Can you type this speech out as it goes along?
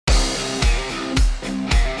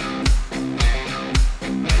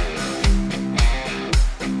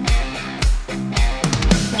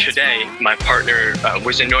day, my partner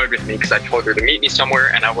was annoyed with me because I told her to meet me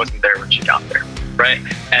somewhere and I wasn't there when she got there, right?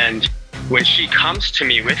 And when she comes to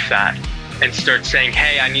me with that and starts saying,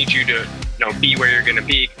 hey, I need you to be where you're going to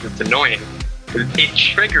be because it's annoying, it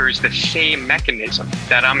triggers the same mechanism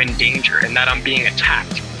that I'm in danger and that I'm being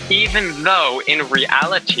attacked, even though in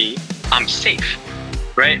reality, I'm safe,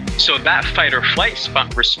 right? So that fight or flight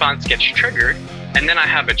response gets triggered. And then I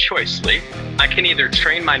have a choice, Lee. I can either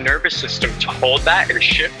train my nervous system to hold that and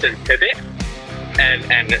shift and pivot and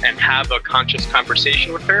have a conscious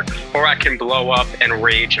conversation with her, or I can blow up and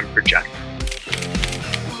rage and project.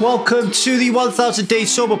 Welcome to the 1000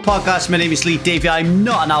 Days Sober podcast. My name is Lee Davey. I'm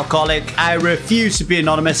not an alcoholic. I refuse to be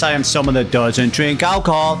anonymous. I am someone that doesn't drink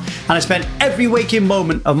alcohol. And I spend every waking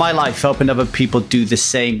moment of my life helping other people do the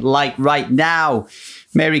same, like right now.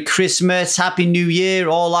 Merry Christmas, Happy New Year,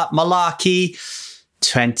 all that malarkey.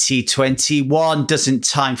 2021, doesn't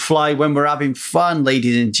time fly when we're having fun,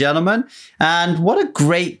 ladies and gentlemen? And what a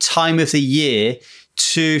great time of the year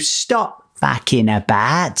to stop fucking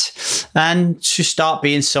about and to start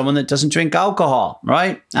being someone that doesn't drink alcohol,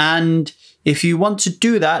 right? And if you want to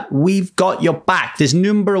do that, we've got your back. There's a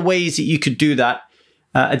number of ways that you could do that.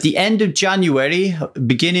 At the end of January,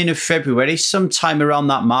 beginning of February, sometime around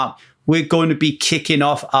that mark, we're going to be kicking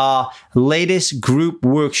off our latest group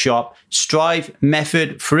workshop, Strive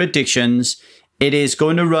Method for Addictions. It is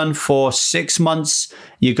going to run for 6 months.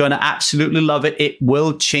 You're going to absolutely love it. It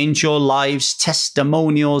will change your lives.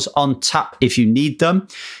 Testimonials on tap if you need them.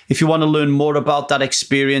 If you want to learn more about that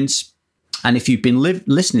experience, and if you've been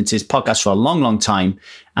listening to this podcast for a long, long time,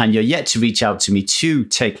 and you're yet to reach out to me to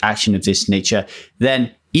take action of this nature,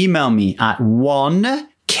 then email me at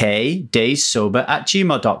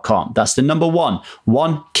kdayssober@gmail.com. That's the number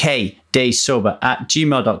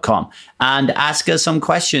 1kdayssober@gmail.com, and ask us some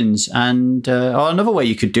questions. And or another way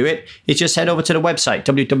you could do it is just head over to the website,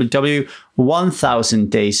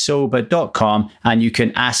 www.1000dayssober.com, and you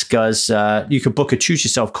can ask us, you can book a Choose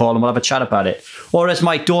Yourself call and we'll have a chat about it. Or as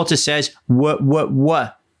my daughter says,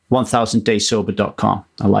 1000dayssober.com.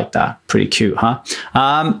 I like that. Pretty cute, huh?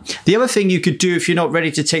 The other thing you could do if you're not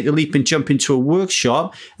ready to take the leap and jump into a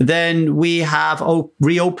workshop, then we have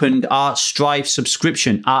reopened our Strive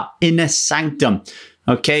subscription, our Inner Sanctum.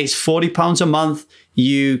 Okay, it's £40 a month.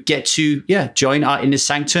 You get to join our Inner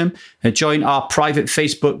Sanctum, join our private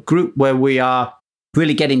Facebook group where we are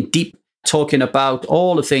really getting deep, talking about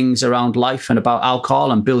all the things around life and about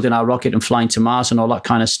alcohol and building our rocket and flying to Mars and all that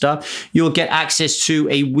kind of stuff. You'll get access to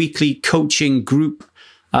a weekly coaching group,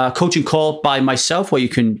 coaching call by myself, where you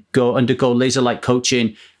can undergo laser-like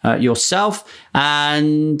coaching yourself,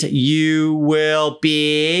 and you will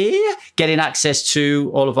be getting access to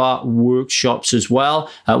all of our workshops as well.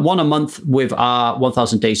 One a month with our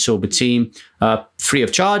 1000 Days Sober team, free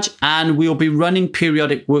of charge, and we'll be running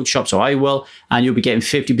periodic workshops, or I will, and you'll be getting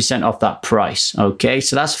 50% off that price. Okay,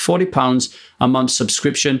 so that's £40 a month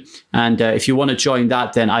subscription, and if you want to join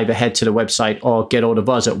that, then either head to the website or get hold of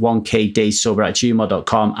us at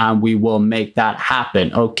 1kdayssober@gmail.com, and we will make that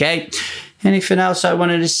happen. Okay. Anything else I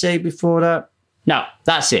wanted to say before that? No,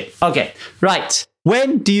 that's it. Okay, right.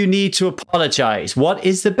 When do you need to apologize? What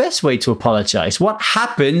is the best way to apologize? What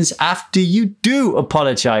happens after you do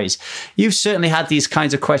apologize? You've certainly had these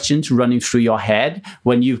kinds of questions running through your head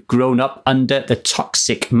when you've grown up under the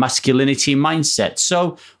toxic masculinity mindset.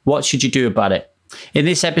 So what should you do about it? In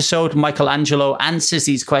this episode, Michelangelo answers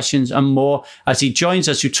these questions and more as he joins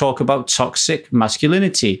us to talk about toxic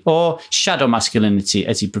masculinity, or shadow masculinity,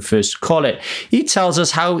 as he prefers to call it. He tells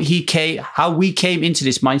us how we came into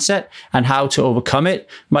this mindset and how to overcome it.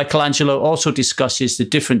 Michelangelo also discusses the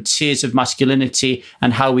different tiers of masculinity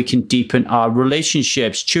and how we can deepen our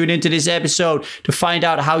relationships. Tune into this episode to find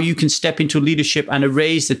out how you can step into leadership and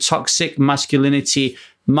erase the toxic masculinity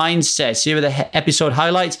mindsets. Here are the episode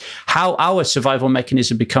highlights: how our survival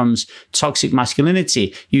mechanism becomes toxic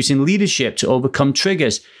masculinity, using leadership to overcome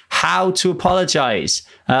triggers, how to apologize,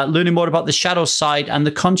 learning more about the shadow side and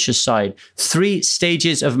the conscious side, 3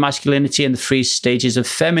 stages of masculinity and the 3 stages of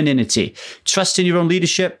femininity, trust in your own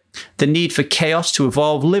leadership, the need for chaos to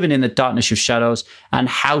evolve, living in the darkness of shadows, and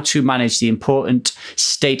how to manage the important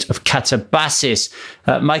state of catabasis.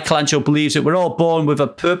 Michelangelo believes that we're all born with a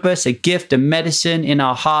purpose, a gift, a medicine in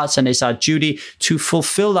our hearts, and it's our duty to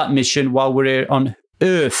fulfill that mission while we're on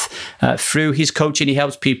Earth. Through his coaching, he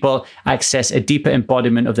helps people access a deeper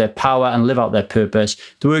embodiment of their power and live out their purpose.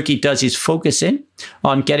 The work he does is focusing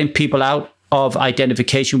on getting people out of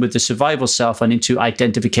identification with the survival self and into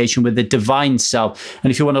identification with the divine self.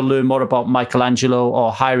 And if you want to learn more about Michelangelo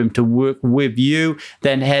or hire him to work with you,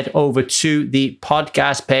 then head over to the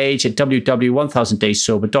podcast page at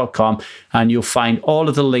www.1000dayssober.com, and you'll find all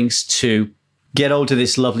of the links to get hold of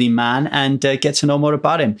this lovely man and get to know more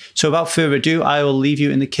about him. So without further ado, I will leave you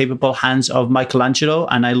in the capable hands of Michelangelo,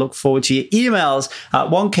 and I look forward to your emails at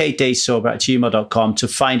 1kdaysober@gmail.com to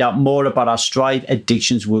find out more about our Strive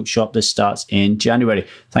Addictions workshop that starts in January.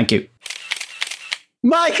 Thank you.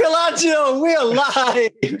 Michelangelo, we're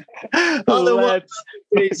live.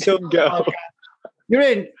 Let's go. You're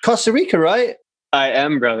in Costa Rica, right? I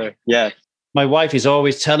am, brother. Yeah. My wife is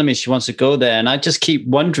always telling me she wants to go there, and I just keep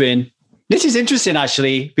wondering. This is interesting,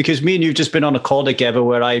 actually, because me and you've just been on a call together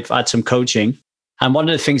where I've had some coaching. And one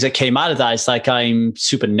of the things that came out of that is like I'm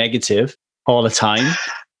super negative all the time.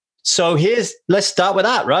 So let's start with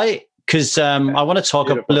that, right? Because I want to talk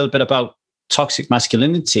a little bit about toxic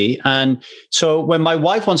masculinity. And so when my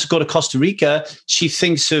wife wants to go to Costa Rica, she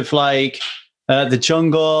thinks of like the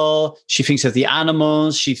jungle, she thinks of the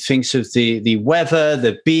animals, she thinks of the weather,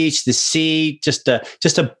 the beach, the sea, just a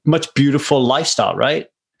much beautiful lifestyle, right?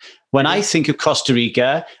 When I think of Costa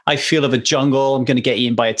Rica, I feel of a jungle, I'm going to get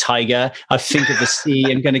eaten by a tiger. I think of the sea,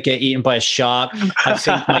 I'm going to get eaten by a shark. I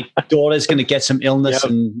think my daughter's going to get some illness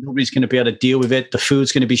and nobody's going to be able to deal with it. The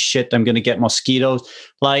food's going to be shit. I'm going to get mosquitoes.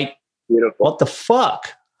 Like, what the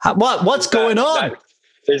fuck? What's going on?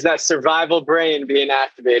 There's that survival brain being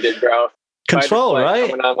activated, bro. Control, right?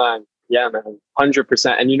 Coming online. Yeah, man,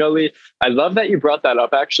 100%. And Lee, I love that you brought that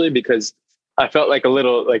up, actually, because I felt like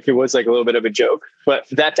it was like a little bit of a joke, but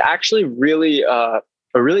that's actually really a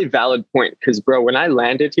really valid point. Because, bro, when I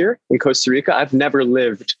landed here in Costa Rica, I've never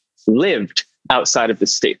lived outside of the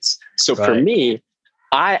States. So for me,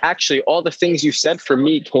 all the things you said for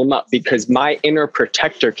me came up because my inner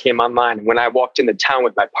protector came online. When I walked into town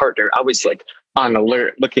with my partner, I was like on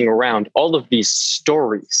alert, looking around, all of the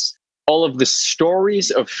stories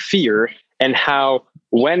of fear, and how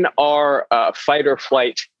when our fight or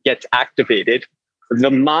flight gets activated, the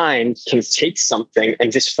mind can take something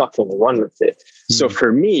and just fucking run with it. Mm. So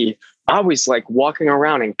for me, I was like walking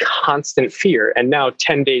around in constant fear. And now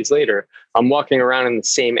 10 days later, I'm walking around in the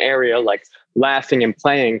same area, like laughing and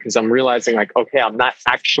playing, because I'm realizing like, okay, I'm not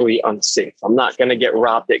actually unsafe. I'm not going to get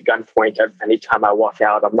robbed at gunpoint anytime I walk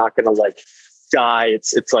out. I'm not going to like die.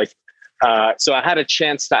 It's like, so I had a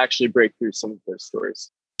chance to actually break through some of those stories.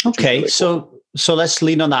 Okay, really cool. So let's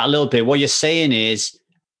lean on that a little bit. What you're saying is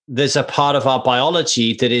there's a part of our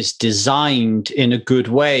biology that is designed in a good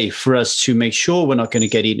way for us to make sure we're not going to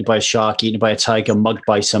get eaten by a shark, eaten by a tiger, mugged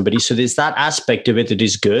by somebody. So there's that aspect of it that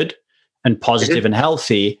is good and positive and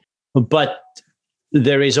healthy. But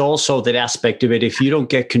there is also that aspect of it. If you don't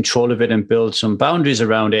get control of it and build some boundaries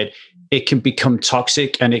around it, it can become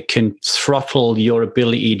toxic and it can throttle your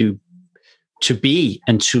ability to be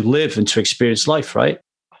and to live and to experience life, right?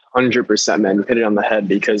 100%, man. You hit it on the head,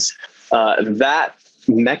 because that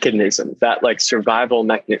mechanism, that like survival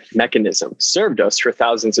mechanism served us for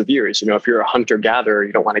thousands of years. If you're a hunter-gatherer,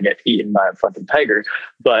 you don't want to get eaten by a fucking tiger,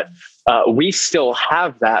 but we still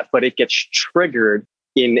have that, but it gets triggered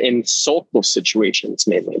in social situations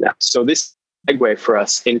mainly now. So this segue for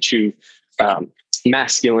us into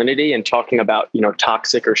masculinity and talking about,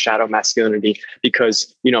 toxic or shadow masculinity,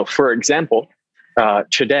 because, for example,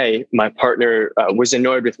 today, my partner was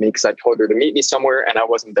annoyed with me because I told her to meet me somewhere and I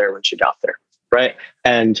wasn't there when she got there, right?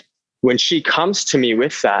 And when she comes to me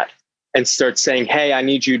with that and starts saying, hey, I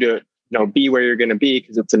need you to be where you're going to be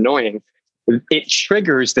because it's annoying, it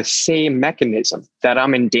triggers the same mechanism that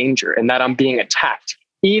I'm in danger and that I'm being attacked,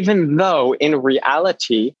 even though in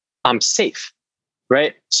reality, I'm safe,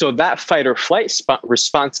 right? So that fight or flight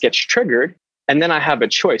response gets triggered. And then I have a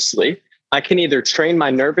choice, Lee. I can either train my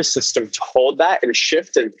nervous system to hold that and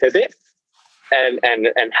shift and pivot and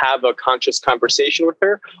have a conscious conversation with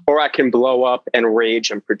her, or I can blow up and rage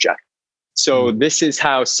and project. So this is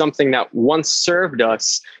how something that once served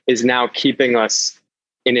us is now keeping us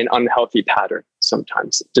in an unhealthy pattern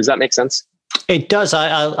sometimes. Does that make sense? It does.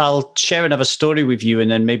 I'll share another story with you, and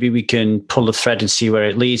then maybe we can pull the thread and see where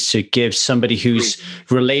it leads to give somebody who's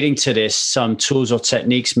relating to this some tools or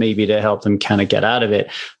techniques maybe to help them kind of get out of it.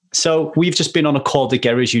 So we've just been on a call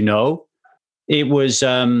together, as you know. It was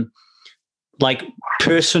like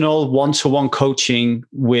personal one-to-one coaching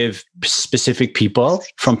with specific people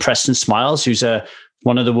from Preston Smiles, who's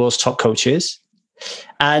one of the world's top coaches.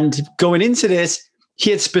 And going into this,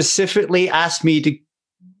 he had specifically asked me to,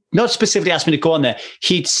 not specifically asked me to go on there.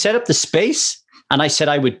 He'd set up the space and I said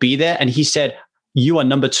I would be there. And he said, you are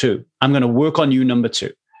number 2. I'm going to work on you, number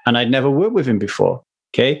 2. And I'd never worked with him before.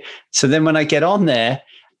 Okay. So then when I get on there,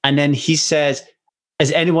 and then he says,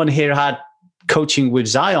 has anyone here had coaching with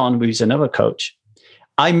Zion, who's another coach?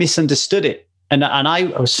 I misunderstood it. And I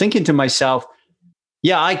was thinking to myself,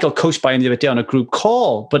 yeah, I got coached by him the other day on a group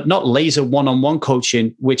call, but not laser one-on-one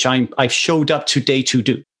coaching, which I've showed up today to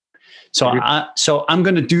do. So I'm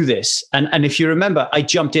going to do this. And if you remember, I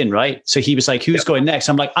jumped in, right? So he was like, who's going next?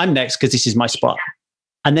 I'm like, I'm next because this is my spot.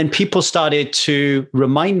 And then people started to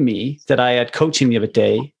remind me that I had coaching the other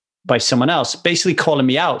day by someone else, basically calling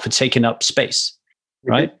me out for taking up space,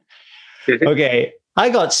 right? Okay, I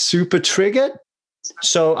got super triggered.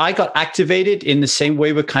 So I got activated in the same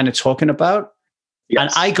way we're kind of talking about. Yes.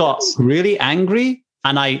 And I got really angry.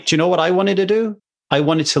 And do you know what I wanted to do? I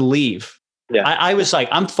wanted to leave. Yeah. I was like,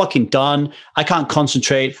 I'm fucking done. I can't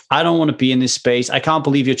concentrate. I don't want to be in this space. I can't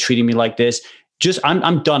believe you're treating me like this.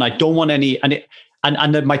 I'm done. I don't want any.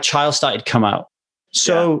 And then my child started to come out.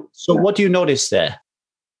 So what do you notice there?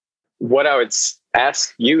 What I would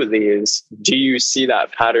ask you, Lee, is do you see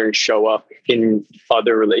that pattern show up in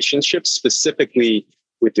other relationships, specifically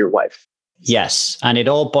with your wife? Yes. And it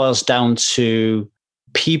all boils down to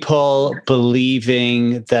people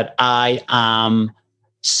believing that I am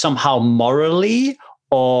somehow morally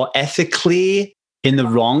or ethically in the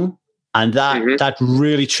wrong. And that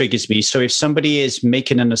really triggers me. So if somebody is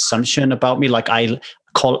making an assumption about me, like I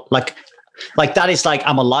call like that is like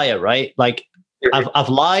I'm a liar, right? Like I've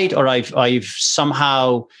lied or I've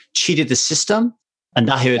somehow cheated the system, and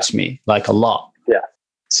that hurts me like a lot. Yeah.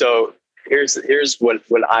 So here's what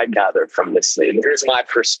I gather from this, and here's my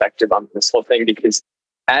perspective on this whole thing, because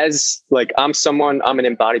as like I'm an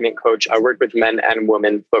embodiment coach. I work with men and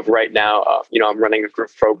women, but right now, I'm running a group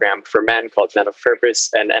program for men called Men of Purpose,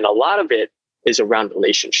 and a lot of it is around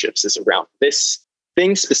relationships, is around this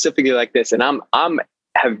thing specifically like this. And I'm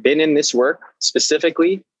have been in this work,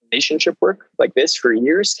 specifically relationship work like this, for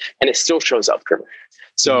years, and it still shows up for me.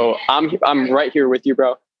 So I'm right here with you,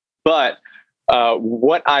 bro. But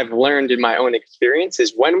what I've learned in my own experience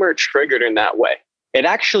is when we're triggered in that way, it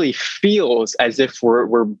actually feels as if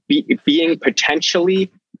we're being potentially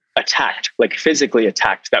attacked, like physically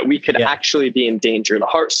attacked, that we could actually be in danger. The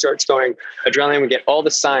heart starts going, adrenaline, we get all the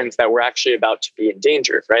signs that we're actually about to be in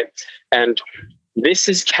danger, right? And this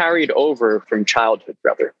is carried over from childhood,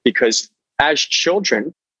 brother, because as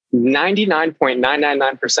children,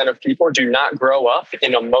 99.999% of people do not grow up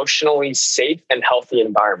in emotionally safe and healthy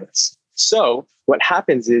environments. So what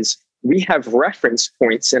happens is we have reference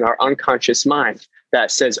points in our unconscious mind that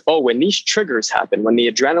says, oh, when these triggers happen, when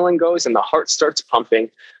the adrenaline goes and the heart starts pumping,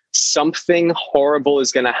 something horrible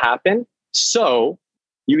is going to happen. So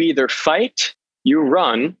you either fight, you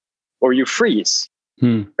run, or you freeze,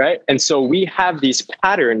 right? And so we have these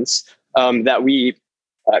patterns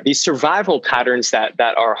these survival patterns that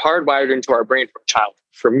are hardwired into our brain from childhood.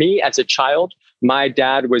 For me, as a child, my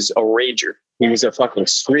dad was a rager. He was a fucking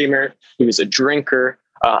screamer. He was a drinker.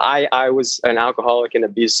 I was an alcoholic and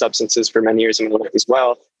abused substances for many years in my life as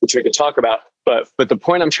well, which we could talk about. But the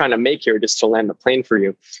point I'm trying to make here, just to land the plane for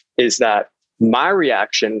you, is that my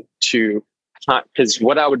reaction to, because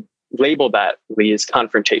what I would label that, Lee, is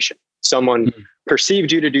confrontation. Someone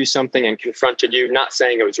perceived you to do something and confronted you, not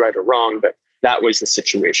saying it was right or wrong, but that was the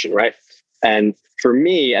situation, right? And for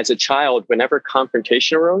me, as a child, whenever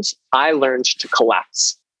confrontation arose, I learned to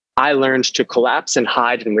collapse. I learned to collapse and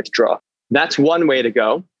hide and withdraw. That's one way to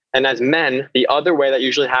go. And as men, the other way that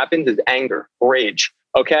usually happens is anger, rage.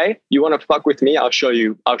 Okay, you want to fuck with me? I'll show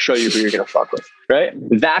you who you're going to fuck with, right?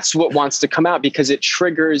 That's what wants to come out, because it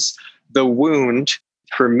triggers the wound.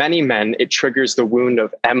 For many men, it triggers the wound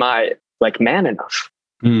of, am I like man enough?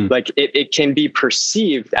 Like it can be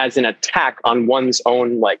perceived as an attack on one's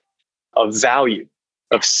own, like, of value,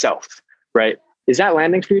 of self, right? Is that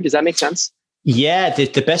landing for you? Does that make sense? Yeah,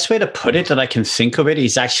 the best way to put it that I can think of it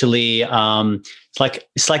is actually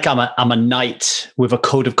it's like I'm a knight with a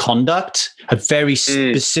code of conduct, a very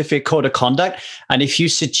specific code of conduct. And if you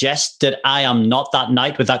suggest that I am not that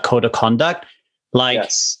knight with that code of conduct, like,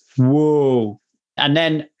 whoa. And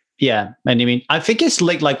then, and I mean, I think it's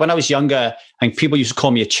like when I was younger and people used to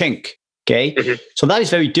call me a chink. Okay. So that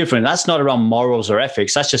is very different. That's not around morals or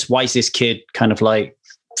ethics. That's just, why is this kid kind of like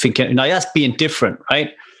thinking, that's being different,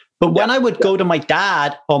 right? But when I would go to my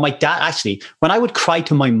dad, or when I would cry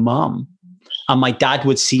to my mom and my dad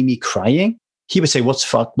would see me crying, he would say,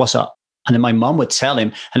 what's up? And then my mom would tell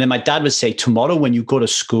him. And then my dad would say, tomorrow when you go to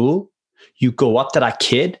school, you go up to that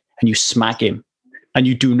kid and you smack him. And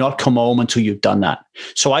you do not come home until you've done that.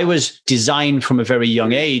 So I was designed from a very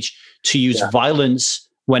young age to use violence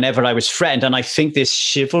whenever I was threatened. And I think this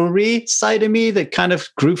chivalry side of me that kind of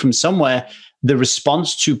grew from somewhere, the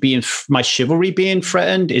response to my chivalry being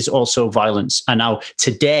threatened is also violence. And now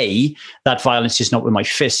today, that violence is not with my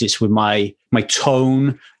fists, it's with my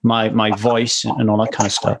tone, my voice, and all that kind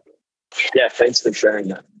of stuff. Yeah, thanks for sharing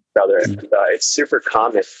that, brother. And, it's super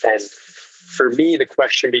common. And for me, the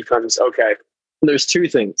question becomes, okay, there's two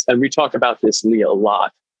things. And we talk about this, Lee, a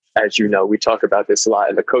lot. As you know, we talk about this a lot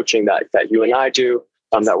in the coaching that you and I do,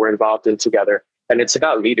 that we're involved in together. And it's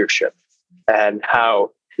about leadership and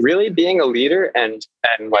how really being a leader and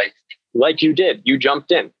like you did, you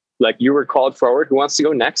jumped in, like you were called forward. Who wants to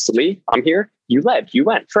go next? Lee, I'm here. You led, you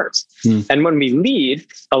went first. And when we lead,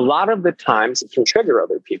 a lot of the times it can trigger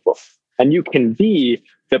other people, and you can be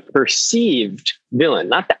the perceived villain,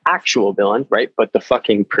 not the actual villain, right? But the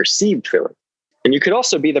fucking perceived villain. And you could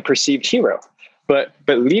also be the perceived hero. But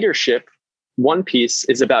leadership, one piece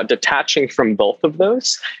is about detaching from both of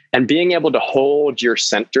those and being able to hold your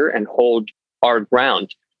center and hold our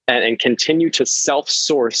ground and continue to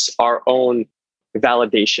self-source our own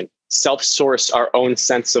validation, self-source our own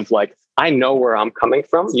sense of like, I know where I'm coming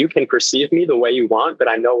from. You can perceive me the way you want, but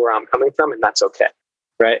I know where I'm coming from, and that's okay,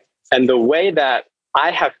 right? And the way that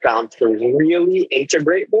I have found to really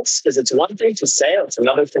integrate this, because it's one thing to say, it's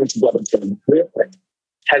another thing to be able to do it,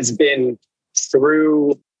 has been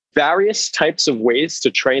through various types of ways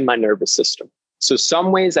to train my nervous system. So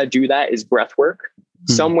some ways I do that is breath work.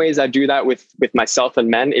 Some ways I do that with myself and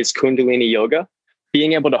men is Kundalini yoga,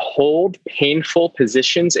 being able to hold painful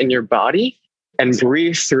positions in your body and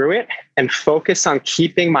breathe through it and focus on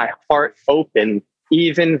keeping my heart open,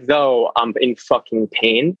 even though I'm in fucking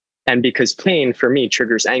pain. And because pain for me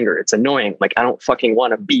triggers anger, it's annoying. Like I don't fucking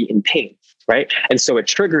want to be in pain, right? And so it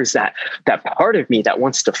triggers that part of me that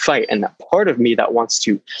wants to fight, and that part of me that wants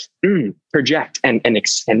to project and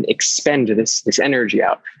expend this energy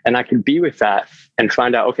out. And I can be with that and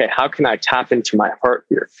find out, okay, how can I tap into my heart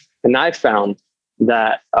here? And I found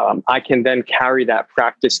that I can then carry that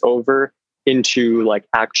practice over into like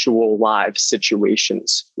actual live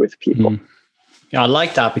situations with people. Yeah, I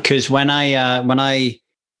like that, because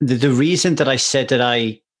the reason that I said that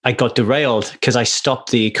I got derailed, because I stopped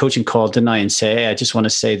the coaching call, didn't I? And say, hey, I just want to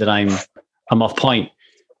say that I'm off point.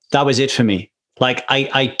 That was it for me. Like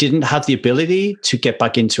I didn't have the ability to get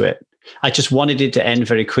back into it. I just wanted it to end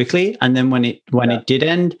very quickly. And then when it did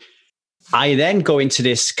end, I then go into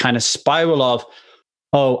this kind of spiral of,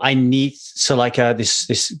 oh, I need, so like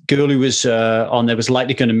this girl who was on there was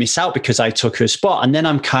likely going to miss out because I took her spot. And then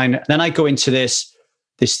then I go into this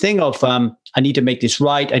thing of, I need to make this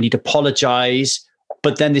right. I need to apologize.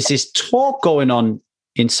 But then there's this talk going on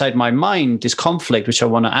inside my mind, this conflict, which I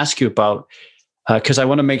want to ask you about, because I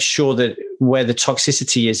want to make sure that where the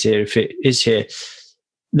toxicity is here, if it is here,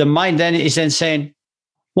 the mind then is saying,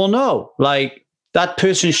 well, no, like that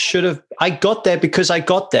person I got there because I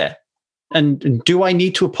got there. And do I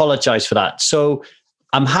need to apologize for that? So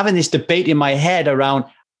I'm having this debate in my head around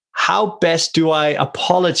how best do I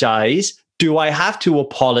apologize? Do I have to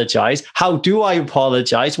apologize? How do I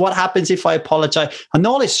apologize? What happens if I apologize? And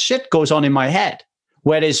all this shit goes on in my head.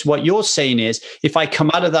 Whereas what you're saying is, if I come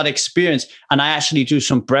out of that experience and I actually do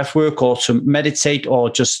some breath work or some meditate or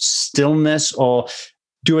just stillness or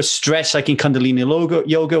do a stretch like in Kundalini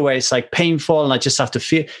yoga where it's like painful and I just have to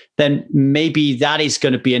feel, then maybe that is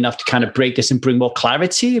going to be enough to kind of break this and bring more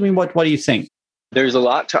clarity. I mean, what do you think? There's a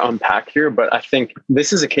lot to unpack here, but I think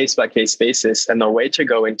this is a case-by-case basis. And the way to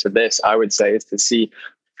go into this, I would say, is to see,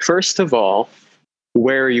 first of all,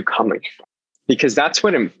 where are you coming from? Because that's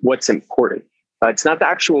what's important. It's not the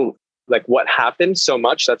actual, like what happened so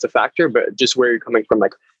much, that's a factor, but just where you're coming from.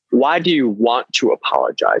 Like, why do you want to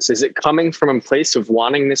apologize? Is it coming from a place of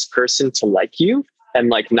wanting this person to like you and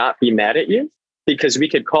like not be mad at you? Because we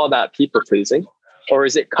could call that people pleasing. Or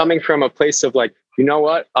is it coming from a place of like, you know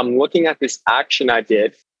what? I'm looking at this action I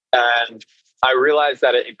did and I realized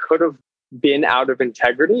that it could have been out of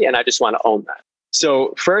integrity and I just want to own that.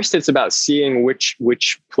 So first it's about seeing which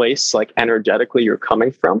place like energetically you're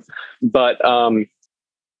coming from. But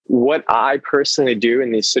what I personally do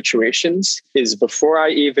in these situations is before I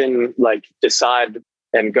even like decide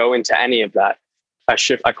and go into any of that, I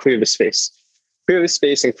clear the space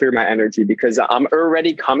and clear my energy, because I'm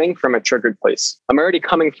already coming from a triggered place. I'm already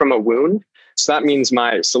coming from a wound. So that means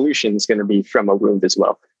my solution is going to be from a wound as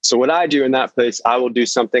well. So what I do in that place, I will do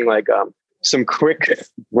something like some quick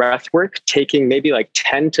breath work, taking maybe like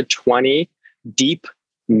 10 to 20 deep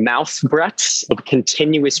mouth breaths of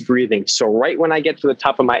continuous breathing. So right when I get to the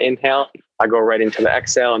top of my inhale, I go right into the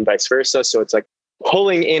exhale and vice versa. So it's like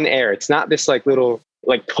pulling in air. It's not this like little,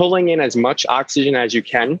 like pulling in as much oxygen as you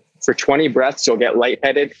can for 20 breaths, you'll get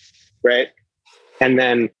lightheaded, right? And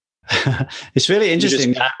then it's really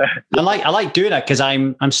interesting. I like doing that because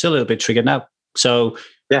I'm still a little bit triggered now. So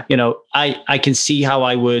yeah, I can see how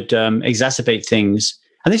I would exacerbate things.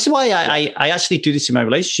 And this is why I actually do this in my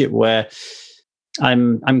relationship where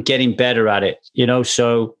I'm getting better at it,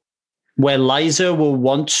 so where Liza will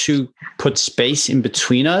want to put space in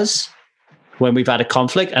between us when we've had a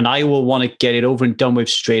conflict, and I will want to get it over and done with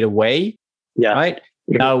straight away. Yeah. Right.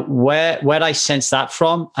 Mm-hmm. Now, where I sense that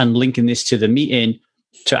from, and linking this to the meeting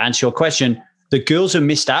to answer your question, the girls who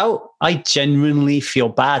missed out, I genuinely feel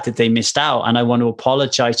bad that they missed out. And I want to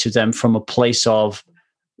apologize to them from a place of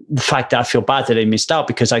the fact that I feel bad that they missed out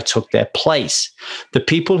because I took their place. The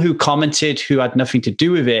people who commented who had nothing to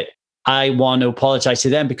do with it, I want to apologize to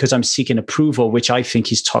them because I'm seeking approval, which I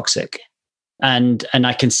think is toxic. And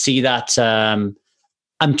I can see that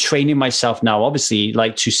I'm training myself now, obviously,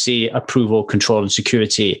 like to see approval, control, and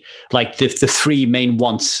security, like the three main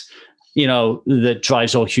wants, that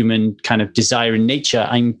drives all human kind of desire in nature.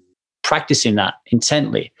 I'm practicing that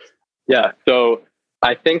intently. Yeah. So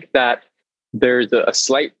I think that there's a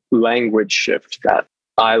slight language shift that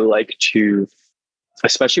I like to,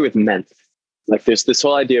 especially with men, like there's this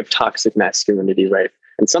whole idea of toxic masculinity, right?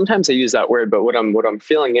 And sometimes I use that word, but what I'm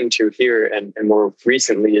feeling into here and more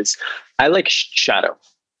recently is I like shadow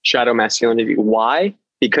masculinity. Why?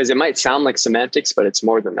 Because it might sound like semantics, but it's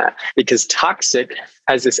more than that. Because toxic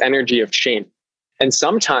has this energy of shame. And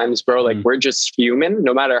sometimes, bro, like we're just human,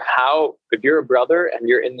 no matter how, if you're a brother and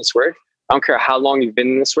you're in this work, I don't care how long you've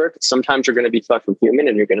been in this work, sometimes you're going to be fucking human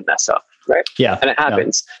and you're going to mess up, right? Yeah. And it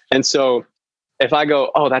happens. Yeah. And so if I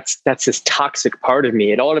go, oh, that's this toxic part of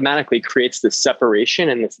me, it automatically creates this separation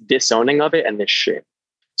and this disowning of it and this shame.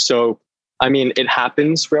 So, I mean, it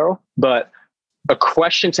happens, bro, but a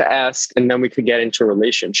question to ask, and then we could get into a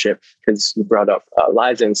relationship because you brought up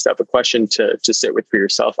Liza and stuff, a question to sit with for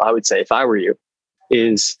yourself, I would say, if I were you,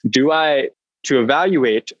 is do I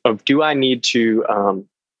need to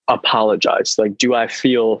apologize? Like, do I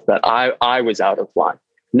feel that I was out of line?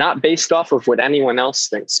 Not based off of what anyone else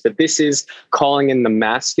thinks, but this is calling in the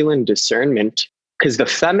masculine discernment, because the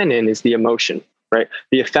feminine is the emotion, right?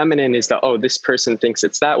 The feminine is this person thinks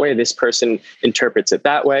it's that way. This person interprets it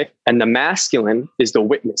that way. And the masculine is the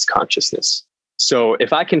witness consciousness. So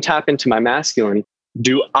if I can tap into my masculine,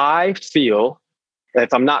 do I feel that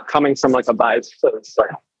if I'm not coming from like a biased place,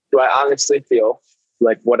 do I honestly feel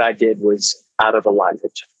like what I did was out of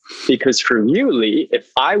alignment? Because for you, Lee, if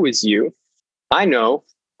I was you, I know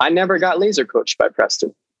I never got laser coached by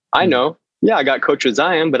Preston. I know, I got coached with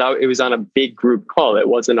Zion, but it was on a big group call. It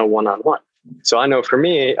wasn't a one-on-one. So I know for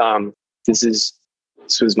me, this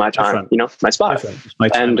was my time, my spot. My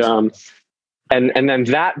time. And then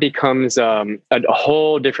that becomes a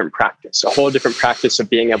whole different practice of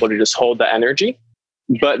being able to just hold the energy.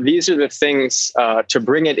 But these are the things to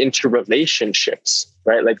bring it into relationships,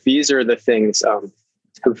 right? Like these are the things of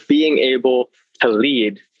being able to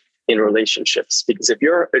lead in relationships. Because if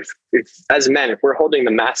as men, if we're holding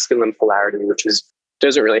the masculine polarity, which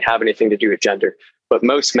doesn't really have anything to do with gender, but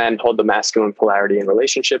most men hold the masculine polarity in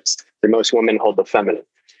relationships, and most women hold the feminine.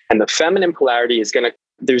 And the feminine polarity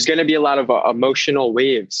there's going to be a lot of emotional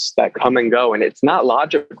waves that come and go, and it's not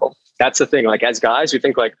logical. That's the thing. Like as guys, we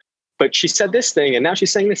think like, but she said this thing and now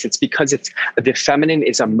she's saying this. It's because the feminine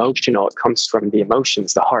is emotional. It comes from the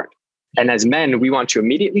emotions, the heart. And as men, we want to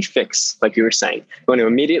immediately fix, like you were saying, we want to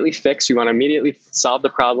immediately fix, we want to immediately solve the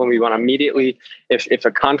problem. We want to immediately, if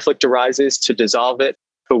a conflict arises, to dissolve it.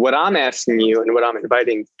 But what I'm asking you and what I'm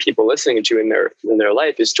inviting people listening to in their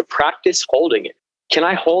life is to practice holding it. Can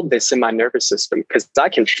I hold this in my nervous system? Because I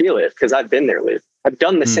can feel it, because I've been there, Liv. I've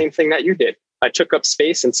done the same thing that you did. I took up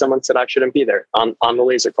space and someone said I shouldn't be there on the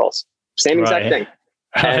laser calls. Same exact thing.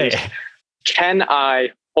 And can I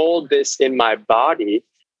hold this in my body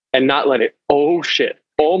and not let it,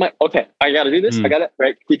 okay, I got to do this. I got it,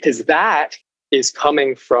 right? Because that is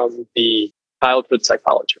coming from the childhood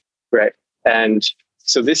psychology, right? And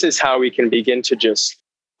so this is how we can begin to just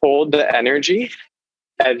hold the energy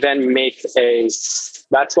and then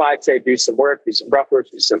that's why I say do some work, do some breath work,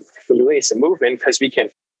 do some release and movement, because we can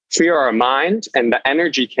clear our mind and the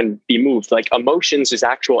energy can be moved. Like emotions is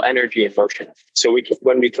actual energy in motion. So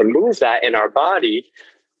when we can move that in our body,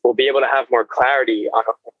 we'll be able to have more clarity on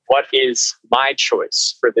what is my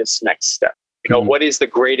choice for this next step. What is the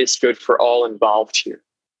greatest good for all involved here?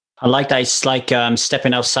 I like that. It's like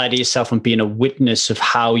stepping outside of yourself and being a witness of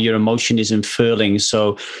how your emotion is unfurling.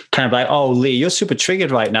 So kind of like, oh, Lee, you're super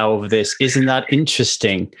triggered right now over this. Isn't that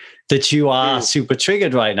interesting that you are super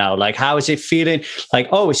triggered right now? Like, how is it feeling? Like,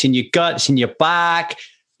 oh, it's in your gut, it's in your back.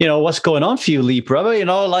 what's going on for you, Lee, brother?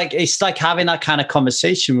 Like it's like having that kind of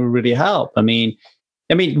conversation will really help. I mean,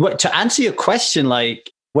 to answer your question,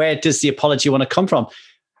 like, where does the apology want to come from?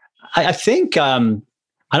 I think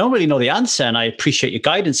I don't really know the answer, and I appreciate your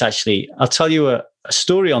guidance, actually. I'll tell you a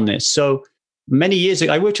story on this. So many years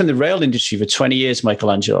ago, I worked in the rail industry for 20 years,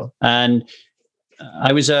 Michelangelo, and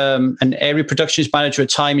I was an area productions manager at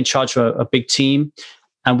the time, in charge of a big team,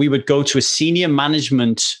 and we would go to a senior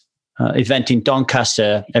management event in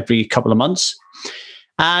Doncaster every couple of months.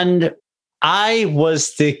 And I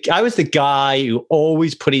was the guy who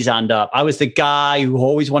always put his hand up. I was the guy who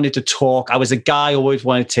always wanted to talk. I was the guy who always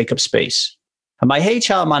wanted to take up space. And my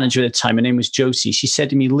HR manager at the time, her name was Josie, she said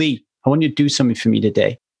to me, Lee, I want you to do something for me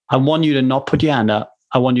today. I want you to not put your hand up.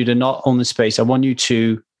 I want you to not own the space. I want you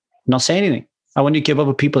to not say anything. I want you to give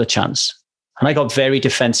other people a chance. And I got very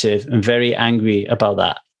defensive and very angry about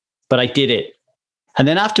that. But I did it. And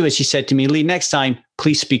then afterwards, she said to me, Lee, next time,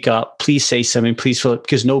 please speak up. Please say something. Please,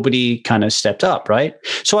 because nobody kind of stepped up, right?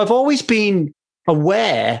 So I've always been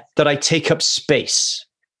aware that I take up space.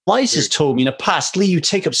 Liza's told me in the past, Lee, you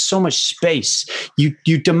take up so much space.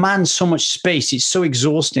 You demand so much space. It's so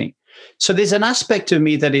exhausting. So there's an aspect of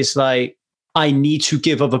me that is like, I need to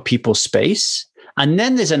give other people space. And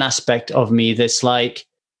then there's an aspect of me that's like,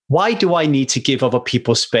 why do I need to give other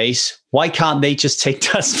people space? Why can't they just take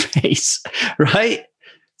that space? Right?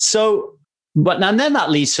 So, and then that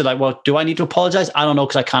leads to like, well, do I need to apologize? I don't know,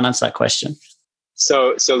 because I can't answer that question.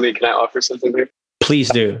 So Lee, can I offer something here? Please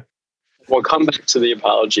do. We'll come back to the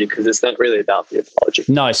apology, because it's not really about the apology.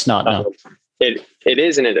 No, it's not. No. It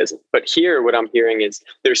is and it isn't. But here, what I'm hearing is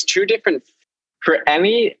there's two different, for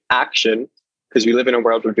any action, because we live in a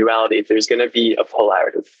world of duality, there's going to be a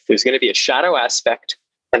polarity. There's going to be a shadow aspect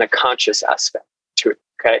and a conscious aspect to it.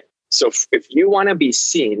 Okay. So if you want to be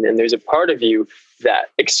seen, and there's a part of you that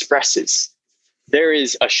expresses, there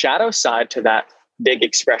is a shadow side to that big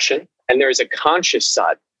expression, and there is a conscious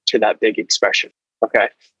side to that big expression. Okay.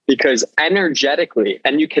 Because energetically,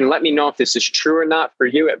 and you can let me know if this is true or not for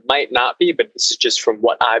you, it might not be, but this is just from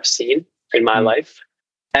what I've seen in my life.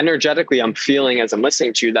 Energetically, I'm feeling as I'm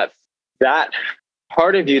listening to you that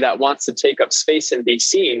part of you that wants to take up space and be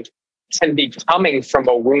seen can be coming from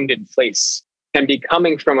a wounded place, can be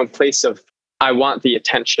coming from a place of, I want the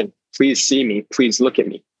attention. Please see me. Please look at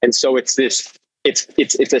me. And so it's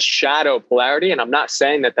a shadow polarity. And I'm not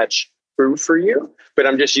saying that that's true for you, but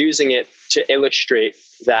I'm just using it to illustrate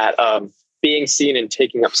that being seen and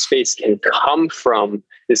taking up space can come from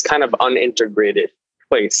this kind of unintegrated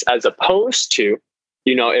place, as opposed to,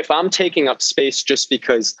 if I'm taking up space just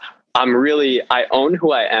because I own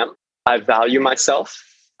who I am, I value myself,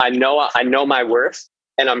 I know my worth,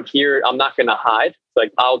 and I'm here. I'm not going to hide.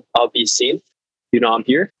 Like I'll be seen. I'm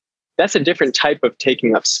here. That's a different type of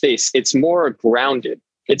taking up space. It's more grounded.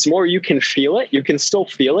 It's more, you can feel it. You can still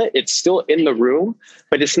feel it. It's still in the room,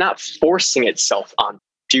 but it's not forcing itself on.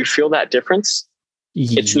 Do you feel that difference?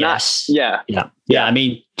 It's yes. Not. Yeah. I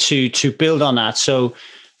mean, to build on that. So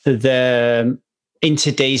in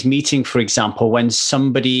today's meeting, for example, when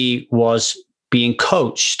somebody was being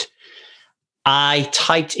coached, I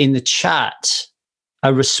typed in the chat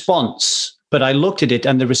a response, but I looked at it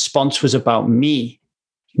and the response was about me,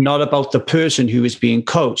 not about the person who was being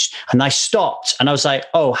coached. And I stopped and I was like,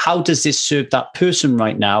 oh, how does this serve that person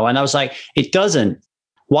right now? And I was like, it doesn't.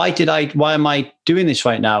 Why am I doing this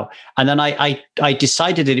right now? And then I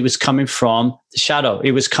decided that it was coming from the shadow.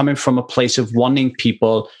 It was coming from a place of wanting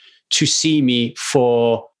people to see me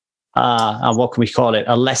for, what can we call it?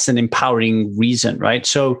 A less than empowering reason, right?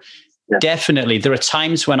 So definitely there are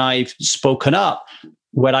times when I've spoken up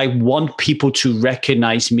where I want people to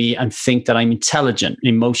recognize me and think that I'm intelligent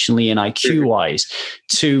emotionally and IQ wise,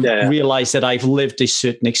 to realize that I've lived a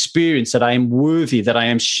certain experience, that I am worthy, that I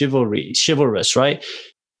am chivalrous, right?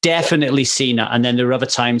 Definitely seen that. And then there are other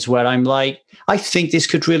times where I'm like, I think this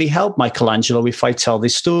could really help Michelangelo if I tell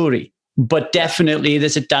this story. But definitely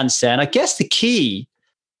there's a dance there. And I guess the key,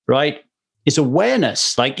 right, is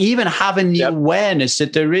awareness. Like even having the awareness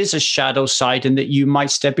that there is a shadow side and that you might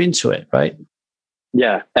step into it, right?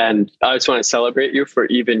 Yeah. And I just want to celebrate you for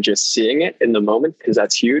even just seeing it in the moment, because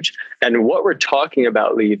that's huge. And what we're talking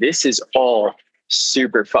about, Lee, this is all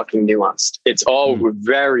super fucking nuanced. It's all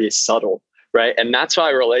very subtle, right? And that's why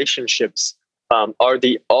relationships are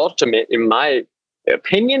the ultimate, in my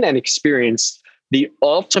opinion and experience, the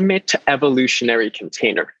ultimate evolutionary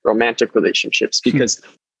container, romantic relationships, because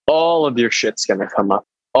all of your shit's going to come up,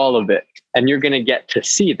 all of it. And you're going to get to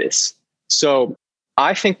see this. So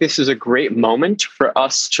I think this is a great moment for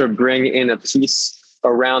us to bring in a piece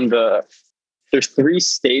around the there's 3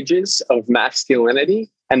 stages of masculinity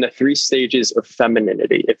and the 3 stages of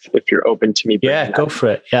femininity. If you're open to me, go for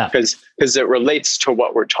it. Yeah, because it relates to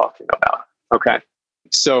what we're talking about. Okay,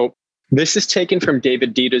 so this is taken from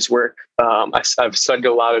David Dita's work. I've studied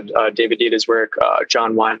a lot of David Dita's work.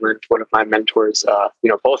 John Wineland, one of my mentors.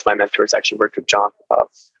 Both my mentors actually worked with John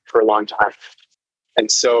for a long time, and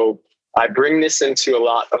so I bring this into a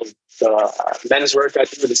lot of the men's work I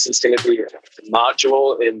do. This is going to be a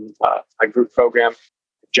module in my group program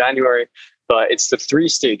in January. But it's the 3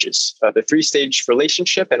 stages, the 3-stage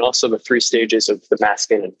relationship, and also the 3 stages of the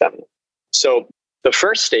masculine and feminine. So the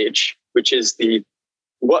first stage, which is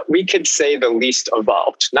what we could say the least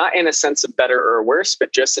evolved, not in a sense of better or worse,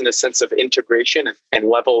 but just in a sense of integration and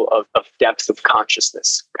level of depth of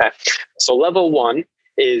consciousness. Okay. So level 1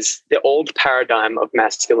 is the old paradigm of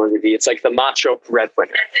masculinity. It's like the macho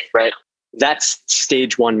breadwinner, right? That's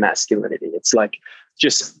stage 1 masculinity. It's like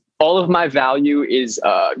just all of my value is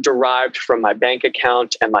derived from my bank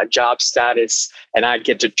account and my job status, and I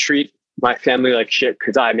get to treat my family like shit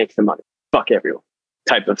because I make the money. Fuck everyone,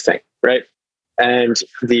 type of thing, right? And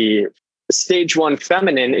the stage 1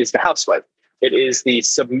 feminine is the housewife. It is the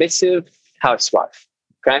submissive housewife.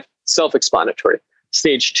 Okay, self-explanatory.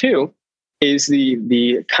 Stage 2 is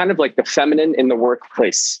the kind of like the feminine in the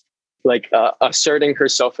workplace, like asserting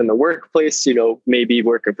herself in the workplace, maybe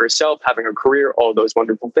working for herself, having a career, all those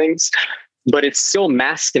wonderful things. But it's still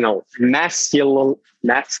masculinized.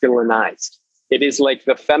 It is like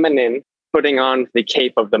the feminine putting on the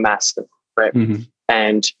cape of the masculine, right? Mm-hmm.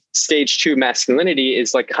 And stage 2 masculinity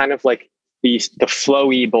is like kind of like the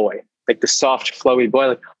flowy boy, like the soft, flowy boy.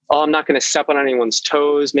 Like, oh, I'm not going to step on anyone's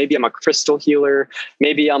toes. Maybe I'm a crystal healer.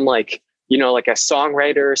 Maybe I'm like, like a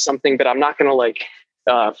songwriter or something, but I'm not going to like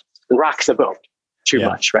rock the boat too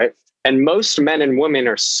much, right? And most men and women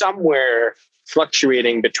are somewhere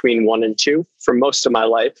fluctuating between 1 and 2. For most of my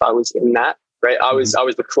life, I was in that, right? I was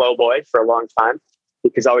the flow boy for a long time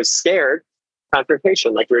because I was scared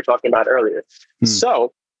confrontation, like we were talking about earlier.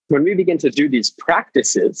 So when we begin to do these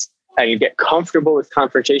practices and you get comfortable with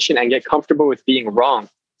confrontation and get comfortable with being wrong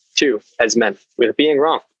too, as men, with being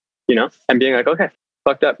wrong, and being like, okay,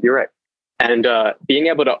 fucked up, you're right. And being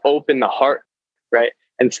able to open the heart, right?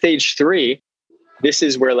 And stage 3, this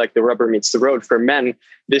is where like the rubber meets the road for men.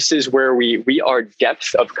 This is where we are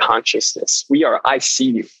depth of consciousness. We are, I see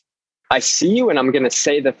you. I see you, and I'm going to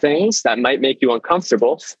say the things that might make you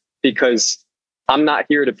uncomfortable because I'm not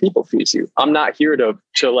here to people please you. I'm not here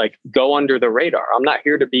to like go under the radar. I'm not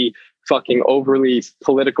here to be fucking overly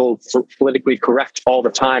politically correct all the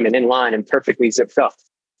time and in line and perfectly zipped up.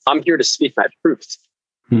 I'm here to speak my truth.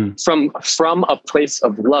 From a place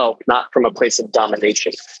of love, not from a place of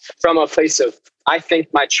domination, from a place of, I think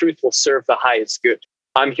my truth will serve the highest good.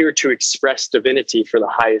 I'm here to express divinity for the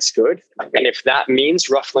highest good. And if that means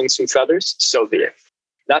ruffling some feathers, so be it.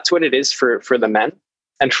 That's what it is for the men.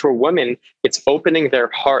 And for women, it's opening their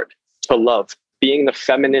heart to love, being the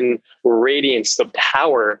feminine radiance, the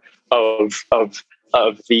power of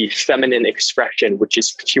the feminine expression, which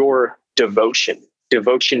is pure devotion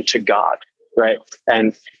to God. Right.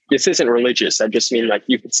 And this isn't religious. I just mean like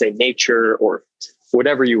you could say nature or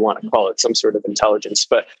whatever you want to call it, some sort of intelligence.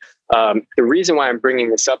 But the reason why I'm bringing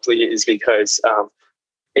this up, Lee, is because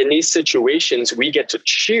in these situations, we get to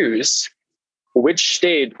choose which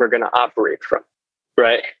stage we're going to operate from.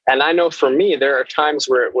 Right. And I know for me, there are times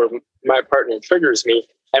where my partner triggers me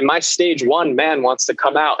and my stage 1 man wants to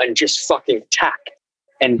come out and just fucking attack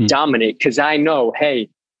and dominate. Because I know, hey,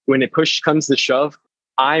 when it push comes to shove,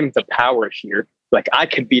 I'm the power here. Like I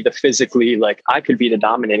could be I could be the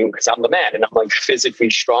dominating because I'm the man and I'm like physically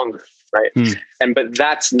stronger. Right. But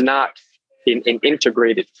that's not in an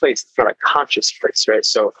integrated place. It's not a conscious place. Right.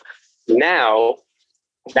 So now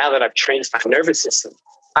that I've trained my nervous system,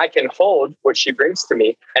 I can hold what she brings to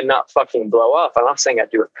me and not fucking blow up. I'm not saying I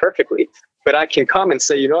do it perfectly, but I can come and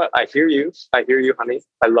say, you know what? I hear you, honey.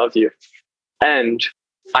 I love you. And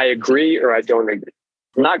I agree or I don't agree.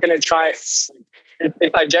 I'm not going to try.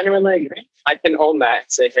 If I genuinely agree, I can own that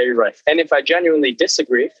and say, hey, you're right. And if I genuinely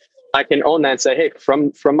disagree, I can own that and say, hey,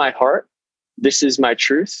 from my heart, this is my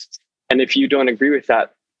truth. And if you don't agree with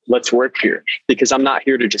that, let's work here because I'm not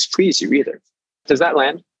here to just please you either. Does that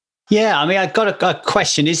land? Yeah, I mean, I've got a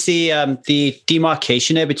question. Is the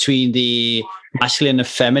demarcation there between the masculine and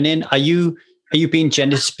feminine? Are you being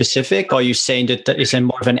gender specific, or are you saying that it's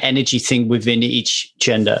more of an energy thing within each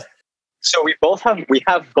gender? So we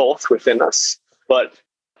have both within us, but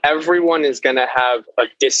everyone is going to have a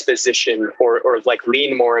disposition or like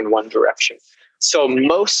lean more in one direction. So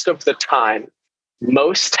most of the time,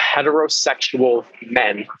 most heterosexual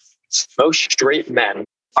men, most straight men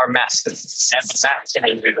are masculine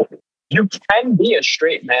and masculine. You can be a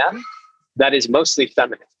straight man that is mostly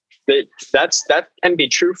feminine. That can be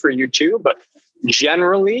true for you too, but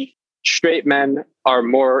generally, straight men are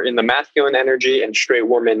more in the masculine energy and straight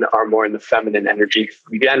women are more in the feminine energy,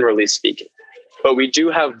 generally speaking. But we do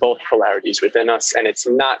have both polarities within us, and it's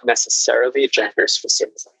not necessarily gender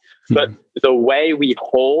specific. But the way we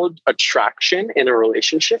hold attraction in a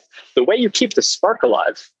relationship, the way you keep the spark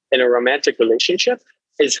alive in a romantic relationship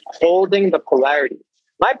is holding the polarity.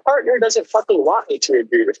 My partner doesn't fucking want me to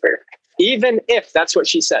agree with her. Even if that's what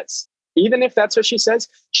she says. Even if that's what she says,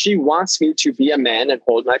 she wants me to be a man and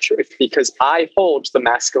hold my truth because I hold the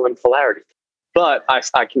masculine polarity. But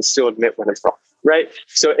I can still admit when it's wrong, right?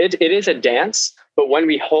 So it is a dance, but when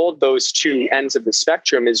we hold those two ends of the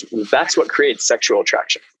spectrum, that's what creates sexual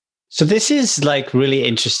attraction. So this is like really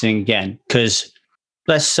interesting again, because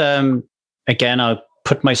let's, again, I'll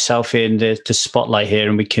put myself in the spotlight here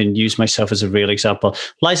and we can use myself as a real example.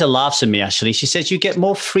 Liza laughs at me, actually. She says, you get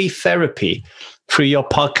more free therapy through your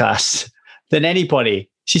podcast than anybody.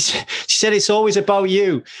 She said, it's always about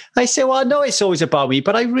you. I said, well, I know it's always about me,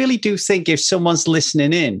 but I really do think if someone's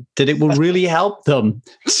listening in, that it will really help them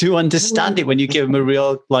to understand it when you give them a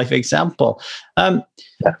real life example.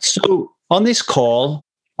 So on this call,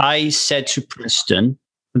 I said to Preston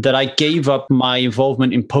that I gave up my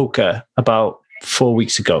involvement in poker about 4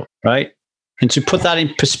 weeks ago, right? And to put that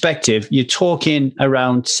in perspective, you're talking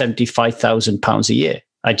around £75,000 a year.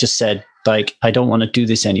 I just said, like, I don't want to do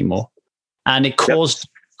this anymore. And it caused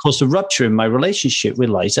a rupture in my relationship with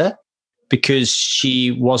Liza because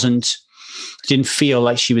she didn't feel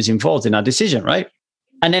like she was involved in our decision, right?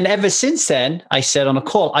 And then ever since then, I said on a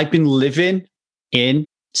call, I've been living in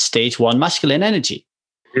stage 1 masculine energy.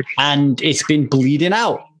 And it's been bleeding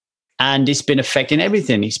out. And it's been affecting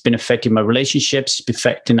everything. It's been affecting my relationships, it's been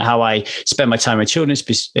affecting how I spend my time with children,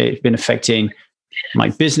 it's been affecting my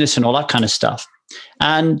business and all that kind of stuff.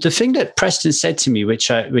 And the thing that Preston said to me, which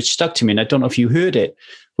stuck to me, and I don't know if you heard it,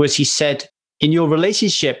 was he said, in your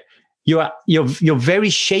relationship, you're very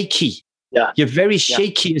shaky. Yeah. You're very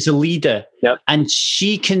shaky as a leader. Yep. And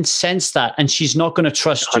she can sense that and she's not going to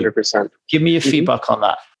trust 100%. you. Give me your feedback on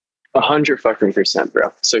that. 100%,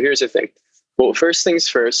 bro. So here's the thing. Well, first things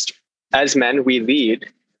first, as men, we lead,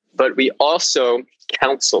 but we also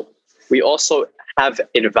counsel. We also have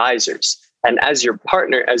advisors. And as your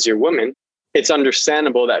partner, as your woman, it's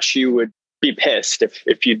understandable that she would be pissed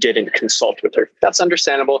if you didn't consult with her. That's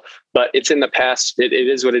understandable, but it's in the past. It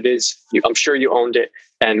is what it is. I'm sure you owned it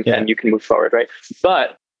and you can move forward, right?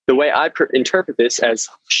 But the way I interpret this as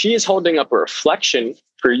she is holding up a reflection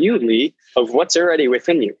for you, Lee, of what's already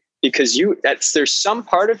within you. Because there's some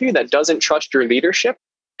part of you that doesn't trust your leadership,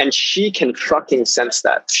 and she can fucking sense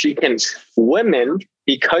that. Women,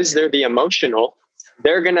 because they're the emotional,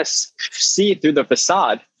 they're going to see through the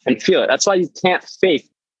facade and feel it. That's why you can't fake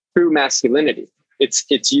true masculinity. It's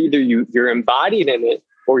either you're embodied in it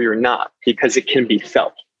or you're not, because it can be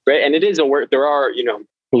felt, right? And it is a work. There are,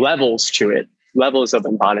 levels to it, levels of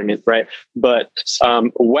embodiment, right? But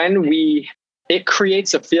it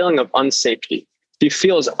creates a feeling of unsafety. She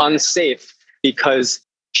feels unsafe because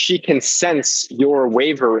she can sense your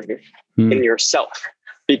wavering in yourself.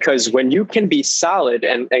 Because when you can be solid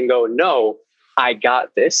and go, no, I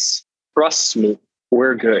got this, trust me,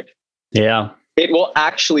 we're good. Yeah. It will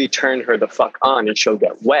actually turn her the fuck on and she'll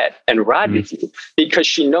get wet and ride with you because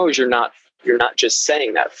she knows you're not just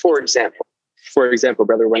saying that. For example,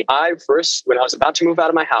 brother, when I was about to move out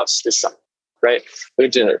of my house this summer, right?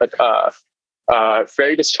 Lived in a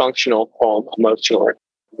very dysfunctional home emotionally.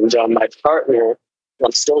 And my partner,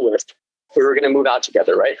 I'm still with, we were going to move out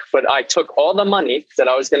together, right? But I took all the money that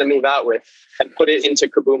I was going to move out with and put it into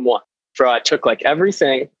Kaboom One. I took like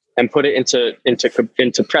everything and put it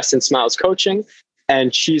into Preston Smiles coaching.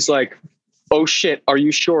 And she's like, oh shit, are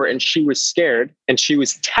you sure? And she was scared and she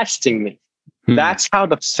was testing me. That's how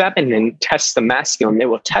the feminine tests the masculine. They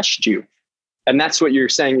will test you. And that's what you're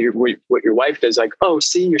saying, what your wife does. Like, oh,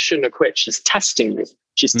 see, you shouldn't have quit. She's testing you.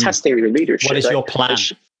 She's testing your leadership. What is your plan?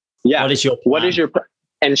 What is your plan? What is your plan?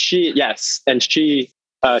 And she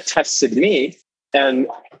tested me, and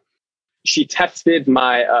she tested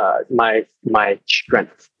my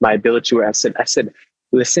strength, my ability. Where I said,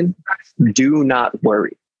 listen, do not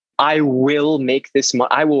worry. I will make this money.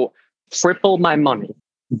 I will triple my money,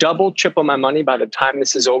 double, triple my money by the time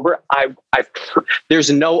this is over.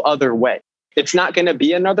 There's no other way. It's not going to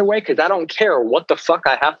be another way because I don't care what the fuck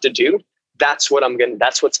I have to do. That's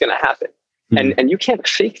what's going to happen. And you can't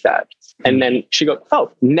fake that. And then she goes,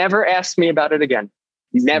 oh, never ask me about it again.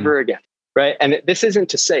 Never again. Right. And this isn't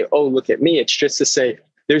to say, oh, look at me. It's just to say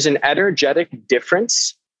there's an energetic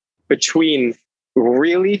difference between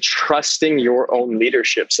really trusting your own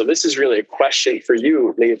leadership. So this is really a question for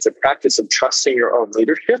you, Lee. It's a practice of trusting your own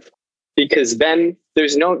leadership, because then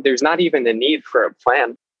there's not even a need for a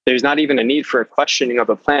plan. There's not even a need for a questioning of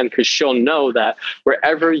a plan, because she'll know that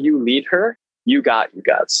wherever you lead her, you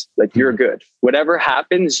guys. Like, you're good. Whatever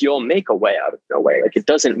happens, you'll make a way out of no way. Like, it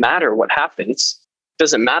doesn't matter what happens. It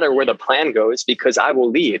doesn't matter where the plan goes, because I will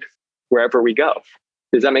lead wherever we go.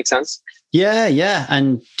 Does that make sense? Yeah.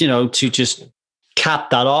 And, to just cap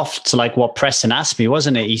that off to like what Preston asked me,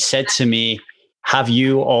 wasn't it? He said to me, have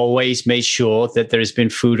you always made sure that there has been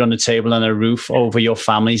food on the table and a roof over your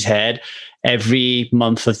family's head every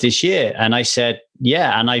month of this year? And I said,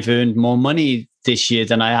 yeah. And I've earned more money this year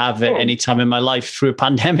than I have at any time in my life through a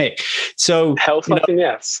pandemic. So hell fucking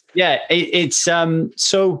yes. Yeah. It's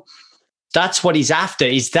so that's what he's after,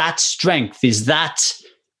 is that strength, is that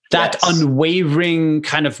unwavering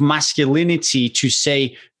kind of masculinity to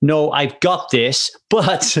say, no, I've got this.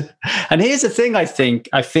 But, and here's the thing, I think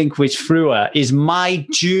with Frua is my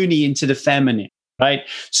journey into the feminine, right?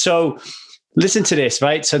 So listen to this,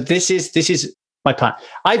 right? So this is my plan.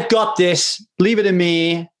 I've got this, leave it to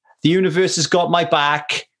me. The universe has got my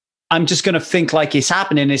back. I'm just going to think like it's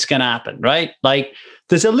happening. It's going to happen, right? Like,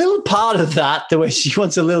 there's a little part of that the way she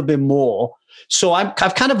wants a little bit more. So I've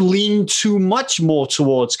kind of leaned too much more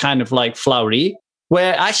towards kind of like Flowery,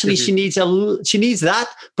 where actually she needs that,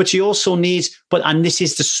 but she also needs, and this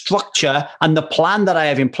is the structure and the plan that I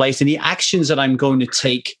have in place and the actions that I'm going to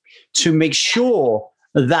take to make sure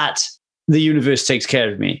that the universe takes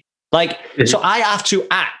care of me. Like, so I have to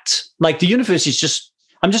act like the universe is just,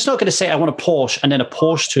 I'm just not going to say I want a Porsche and then a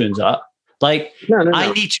Porsche turns up. Like, no.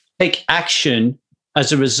 I need to take action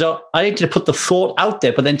as a result. I need to put the thought out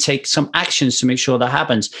there, but then take some actions to make sure that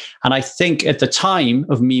happens. And I think at the time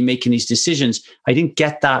of me making these decisions, I didn't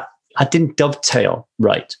get that. I didn't dovetail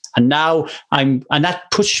right. And now and that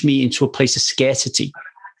pushed me into a place of scarcity.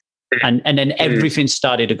 And then everything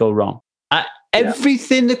started to go wrong.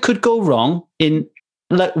 Everything that could go wrong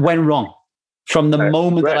went wrong from the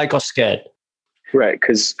moment that I got scared. Right,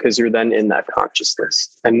 because you're then in that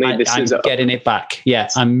consciousness, and I'm getting it back. Yeah,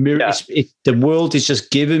 the world is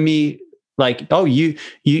just giving me like, oh, you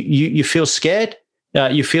feel scared.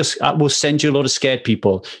 We'll send you a lot of scared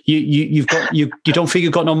people. You don't think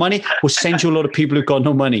you've got no money. We'll send you a lot of people who've got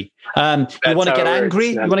no money. You want to get angry?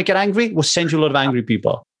 You want to get angry? We'll send you a lot of angry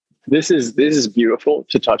people. This is beautiful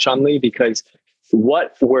to touch on, Lee, because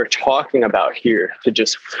what we're talking about here, to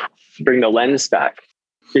just bring the lens back,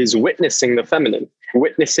 is witnessing the feminine,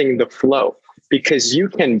 witnessing the flow, because you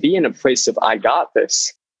can be in a place of, I got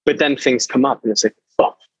this, but then things come up and it's like,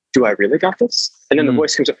 oh, do I really got this? And then the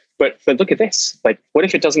voice comes up, but look at this. Like, what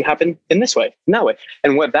if it doesn't happen in this way, in that way?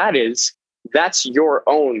 And what that is, that's your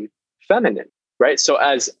own feminine, right? So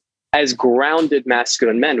as grounded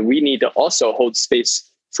masculine men, we need to also hold space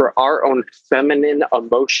for our own feminine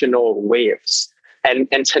emotional waves and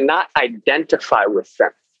to not identify with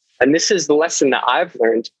them. And this is the lesson that I've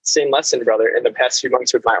learned, same lesson, brother, in the past few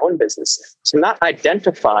months with my own business, to not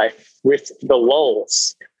identify with the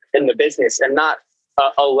lulls in the business and not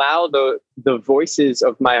allow the voices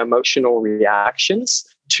of my emotional reactions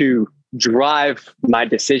to drive my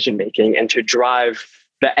decision-making and to drive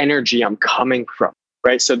the energy I'm coming from,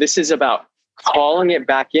 right? So this is about calling it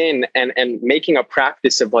back in and making a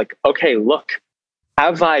practice of like, okay, look,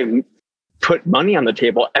 have I put money on the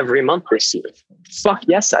table every month this year? Fuck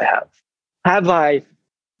yes, I have. Have I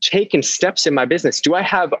taken steps in my business? Do I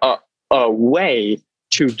have a way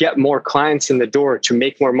to get more clients in the door, to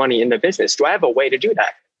make more money in the business? Do I have a way to do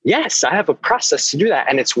that? Yes, I have a process to do that,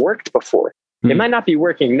 and it's worked before. It might not be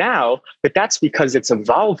working now, but that's because it's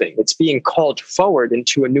evolving. It's being called forward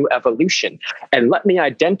into a new evolution. And let me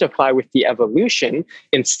identify with the evolution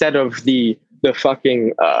instead of the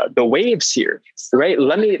fucking the waves here, right?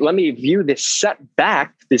 Let me view this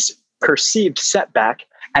setback, this perceived setback,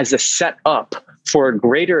 as a setup for a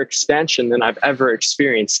greater expansion than I've ever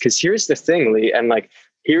experienced. Because here's the thing, Lee, and like,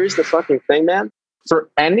 here's the fucking thing, man. For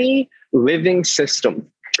any living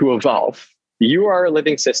system to evolve, you are a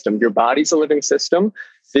living system. Your body's a living system.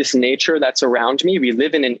 This nature that's around me, we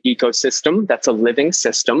live in an ecosystem that's a living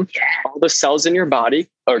system. All the cells in your body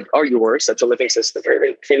are yours. That's a living system.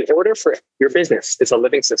 In order for your business, it's a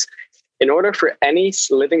living system. In order for any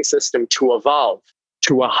living system to evolve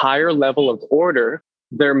to a higher level of order,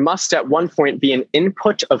 there must at one point be an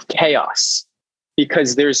input of chaos,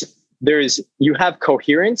 because you have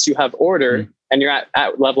coherence, you have order, and you're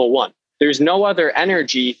at level one. There's no other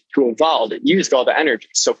energy to evolve. It used all the energy.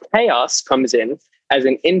 So chaos comes in as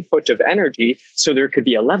an input of energy, so there could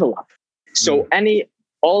be a level up. So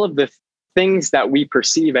all of the things that we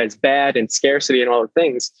perceive as bad and scarcity and all the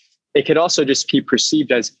things, it could also just be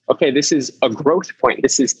perceived as, okay, this is a growth point.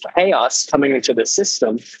 This is chaos coming into the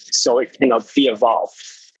system, so it can be evolved.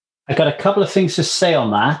 I got a couple of things to say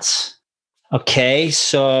on that. Okay,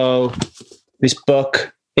 so this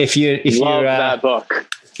book, if you're that book.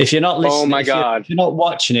 If you're not listening, oh my God, if you're not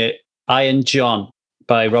watching it, Iron John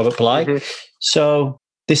by Robert Bly. Mm-hmm. So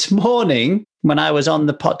this morning, when I was on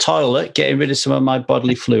the toilet getting rid of some of my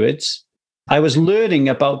bodily fluids, I was learning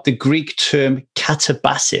about the Greek term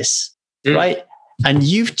katabasis, right? And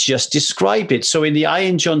you've just described it. So in the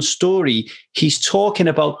Iron John story, he's talking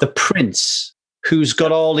about the prince who's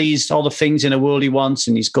got all the things in a world he wants,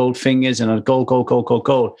 and these gold fingers and a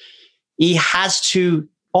gold. He has to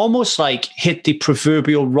almost like hit the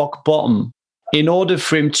proverbial rock bottom in order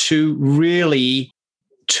for him to really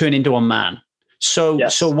turn into a man. So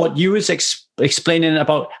what you was explaining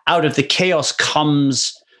about out of the chaos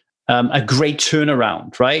comes a great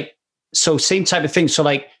turnaround, right? So same type of thing. So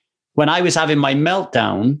like when I was having my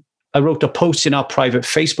meltdown, I wrote a post in our private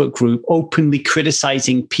Facebook group openly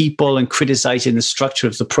criticizing people and criticizing the structure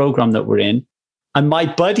of the program that we're in. And my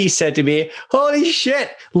buddy said to me, holy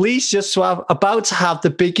shit, Lee's just about to have the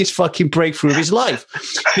biggest fucking breakthrough of his life.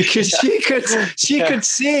 Because she could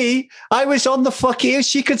see I was on the fucking,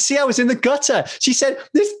 she could see I was in the gutter. She said,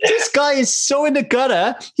 this guy is so in the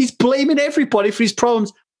gutter, he's blaming everybody for his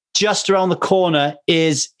problems. Just around the corner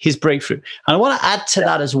is his breakthrough. And I want to add to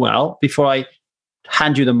that as well, before I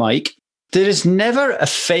hand you the mic. There is never a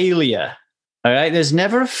failure, all right? There's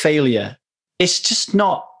never a failure. It's just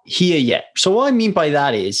not here yet. So what I mean by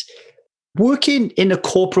that is working in the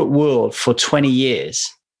corporate world for 20 years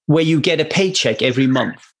where you get a paycheck every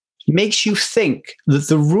month makes you think that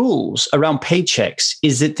the rules around paychecks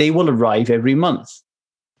is that they will arrive every month.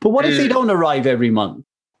 But what if they don't arrive every month?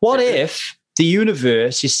 What if the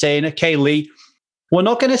universe is saying, okay, Lee, we're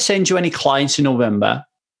not going to send you any clients in November.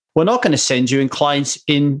 We're not going to send you in clients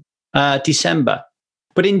in December.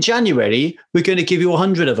 But in January, we're going to give you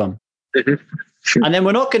 100 of them. And then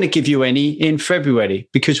we're not going to give you any in February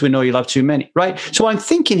because we know you'll have too many, right? So what I'm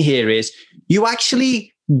thinking here is you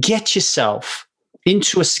actually get yourself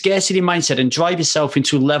into a scarcity mindset and drive yourself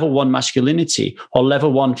into level 1 masculinity or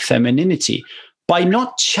level 1 femininity by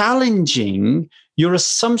not challenging your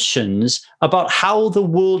assumptions about how the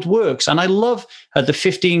world works. And I love the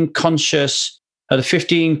 15 commitments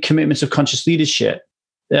of conscious leadership.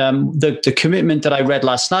 The commitment that I read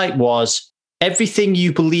last night was everything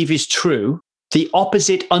you believe is true. The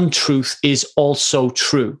opposite untruth is also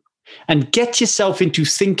true. And get yourself into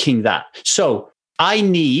thinking that. So I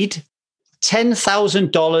need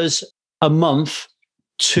 $10,000 a month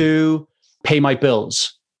to pay my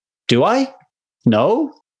bills. Do I?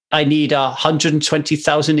 No. I need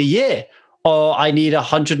 120,000 a year, or I need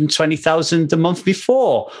 120,000 the month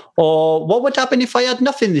before. Or what would happen if I had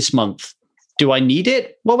nothing this month? Do I need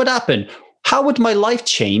it? What would happen? How would my life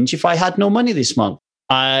change if I had no money this month?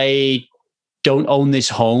 I don't own this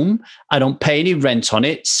home. I don't pay any rent on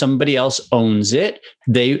it. Somebody else owns it.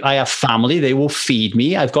 I have family. They will feed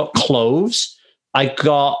me. I've got clothes. I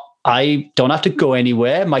don't have to go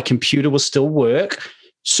anywhere. My computer will still work.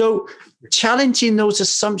 So challenging those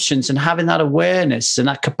assumptions and having that awareness and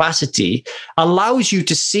that capacity allows you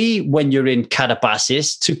to see when you're in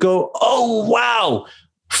katabasis to go, oh, wow,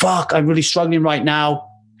 fuck, I'm really struggling right now.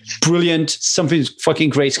 Brilliant. Something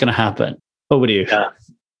fucking great's going to happen. Over to you.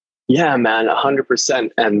 Yeah, man,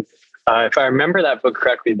 100%. And if I remember that book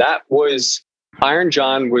correctly, Iron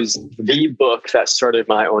John was the book that started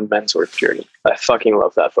my own mentor journey. I fucking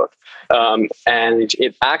love that book. And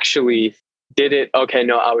it actually did it. Okay,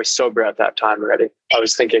 no, I was sober at that time already. I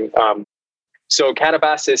was thinking, so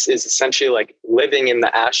katabasis is essentially like living in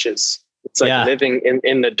the ashes. It's like living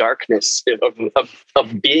in the darkness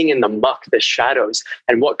of being in the muck, the shadows.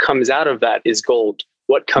 And what comes out of that is gold.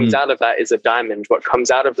 What comes out of that is a diamond. What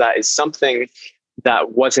comes out of that is something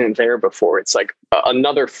that wasn't there before. It's like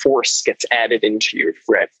another force gets added into you,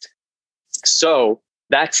 right? So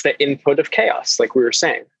that's the input of chaos, like we were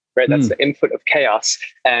saying, right? That's the input of chaos.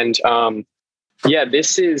 And I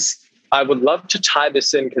would love to tie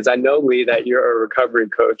this in because I know, Lee, that you're a recovery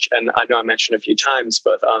coach. And I know I mentioned a few times,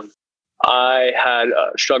 but I had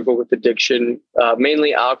struggled with addiction,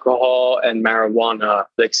 mainly alcohol and marijuana,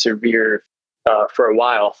 like severe for a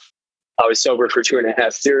while. I was sober for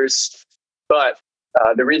 2.5 years. But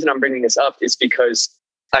the reason I'm bringing this up is because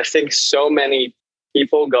I think so many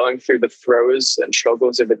people going through the throes and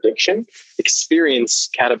struggles of addiction experience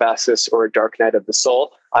katabasis or a dark night of the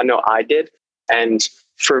soul. I know I did. And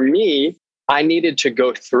for me, I needed to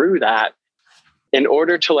go through that in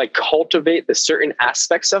order to like cultivate the certain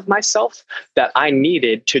aspects of myself that I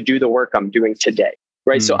needed to do the work I'm doing today.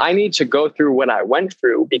 Right. So I need to go through what I went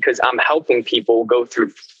through because I'm helping people go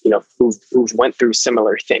through, who've went through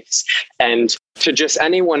similar things. And to just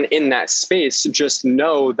anyone in that space, just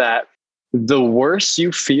know that the worse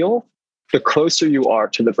you feel, the closer you are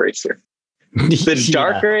to the breakthrough. The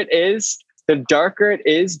darker it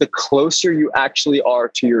is, the closer you actually are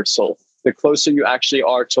to your soul, the closer you actually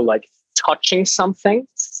are to like touching something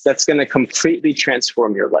that's going to completely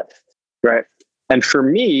transform your life. Right. And for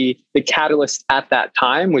me, the catalyst at that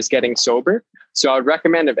time was getting sober. So I would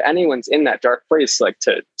recommend if anyone's in that dark place, like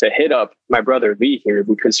to hit up my brother Lee here,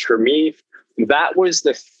 because for me, that was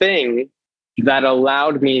the thing that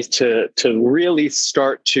allowed me to really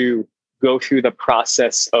start to go through the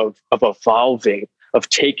process of evolving, of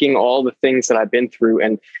taking all the things that I've been through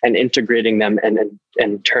and integrating them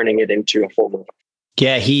and turning it into a whole new.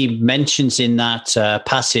 Yeah, he mentions in that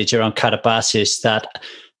passage around catabasis that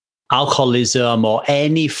alcoholism or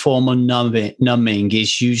any form of numbing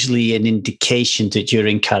is usually an indication that you're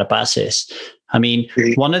in catabasis. I mean,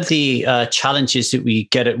 one of the challenges that we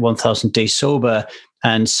get at 1000 Days Sober,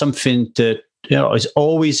 and something that is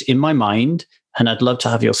always in my mind, and I'd love to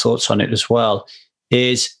have your thoughts on it as well,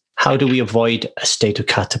 is how do we avoid a state of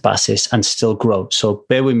catabasis and still grow? So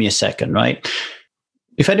bear with me a second, right?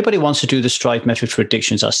 If anybody wants to do the Strive Method for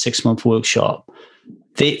Addictions, our 6-month workshop,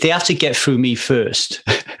 they have to get through me first.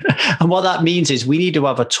 And what that means is we need to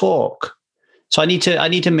have a talk. So I need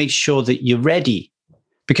to make sure that you're ready,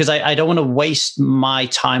 because I don't want to waste my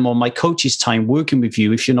time or my coach's time working with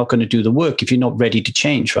you if you're not going to do the work, if you're not ready to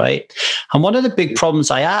change, right? And one of the big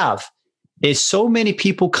problems I have is so many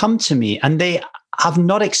people come to me and they have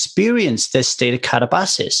not experienced this state of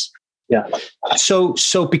catabasis. Yeah. So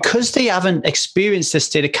because they haven't experienced this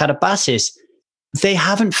state of catabasis, they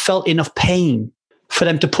haven't felt enough pain for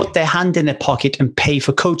them to put their hand in their pocket and pay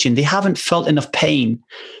for coaching. They haven't felt enough pain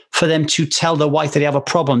for them to tell their wife that they have a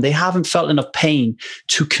problem. They haven't felt enough pain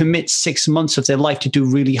to commit 6 months of their life to do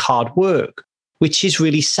really hard work, which is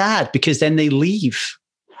really sad, because then they leave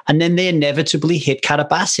and then they inevitably hit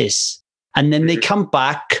catabasis, and then they come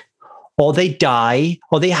back, or they die,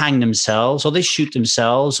 or they hang themselves, or they shoot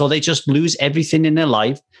themselves, or they just lose everything in their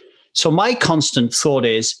life. So my constant thought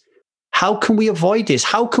is, how can we avoid this?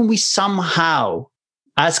 How can we somehow,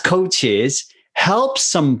 as coaches, help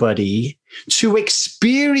somebody to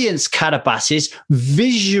experience catabasis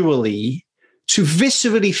visually, to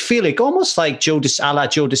viscerally feel it, almost like Joe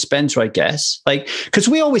Dispenza, I guess. Like, because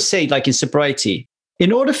we always say, like in sobriety,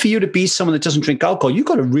 in order for you to be someone that doesn't drink alcohol, you've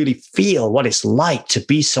got to really feel what it's like to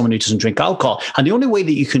be someone who doesn't drink alcohol. And the only way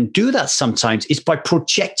that you can do that sometimes is by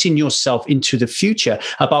projecting yourself into the future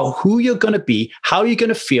about who you're going to be, how you're going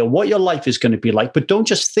to feel, what your life is going to be like. But don't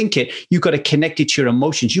just think it. You've got to connect it to your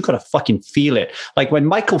emotions. You've got to fucking feel it. Like when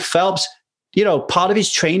Michael Phelps, part of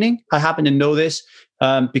his training, I happen to know this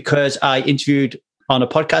because I interviewed on a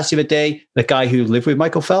podcast the other day, the guy who lived with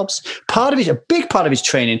Michael Phelps. A big part of his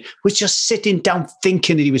training was just sitting down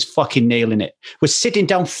thinking that he was fucking nailing it, was sitting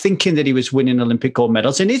down thinking that he was winning Olympic gold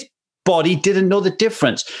medals, and his body didn't know the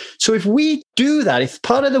difference. So if we do that, if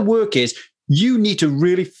part of the work is you need to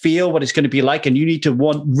really feel what it's going to be like, and you need to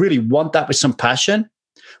really want that with some passion,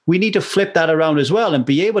 we need to flip that around as well and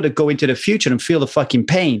be able to go into the future and feel the fucking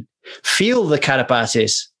pain, feel the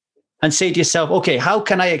catabasis, and say to yourself, okay, how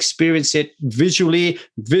can I experience it visually,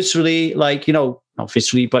 viscerally, like, not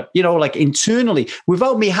viscerally, but, like internally,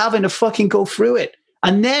 without me having to fucking go through it.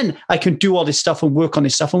 And then I can do all this stuff and work on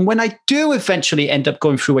this stuff. And when I do eventually end up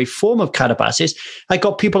going through a form of catabasis, I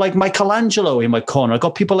got people like Michelangelo in my corner. I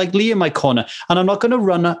got people like Lee in my corner. And I'm not going to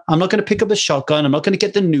run. I'm not going to pick up the shotgun. I'm not going to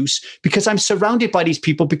get the noose, because I'm surrounded by these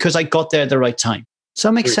people because I got there at the right time. Does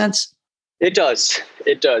that make sense? It does.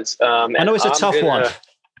 It does. I know it's a tough one.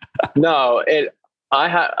 No,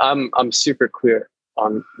 I'm super clear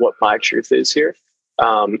on what my truth is here.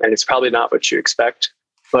 And it's probably not what you expect.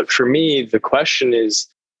 But for me, the question is,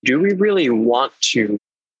 do we really want to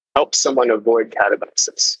help someone avoid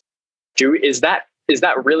catabasis? Is that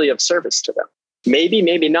really of service to them? Maybe,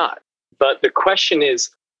 maybe not. But the question is,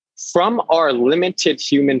 from our limited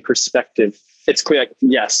human perspective, it's clear, like,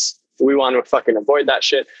 yes, we want to fucking avoid that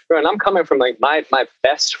shit. And I'm coming from like my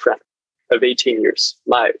best friend of 18 years,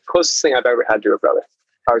 my closest thing I've ever had to a brother.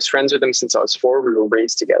 I was friends with him since I was 4. We were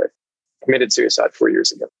raised together. Committed suicide 4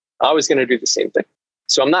 years ago. I was going to do the same thing.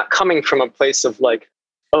 So I'm not coming from a place of like,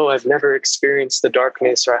 oh, I've never experienced the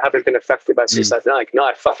darkness, or I haven't been affected by suicide. No,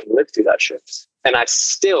 I fucking lived through that shit. And I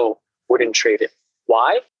still wouldn't trade it.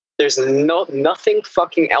 Why? There's nothing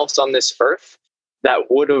fucking else on this earth that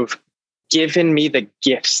would have given me the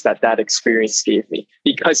gifts that that experience gave me,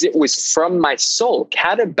 because it was from my soul.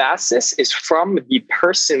 Catabasis is from the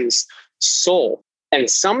person's soul. And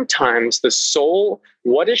sometimes the soul,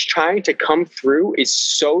 what is trying to come through is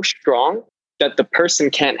so strong that the person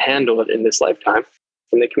can't handle it in this lifetime,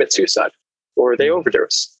 and they commit suicide, or they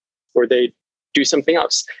overdose, or they do something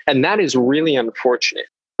else. And that is really unfortunate.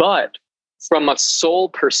 But from a soul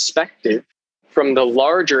perspective, from the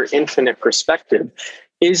larger infinite perspective,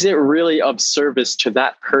 is it really of service to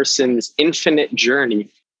that person's infinite journey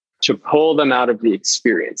to pull them out of the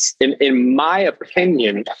experience? In my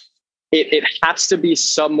opinion, it has to be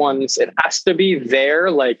it has to be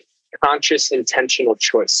their like conscious, intentional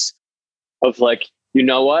choice of like, you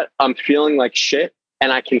know what, I'm feeling like shit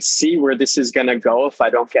and I can see where this is going to go if I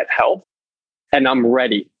don't get help. And I'm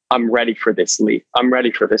ready. I'm ready for this, Lee. I'm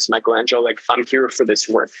ready for this, Michelangelo. Like, I'm here for this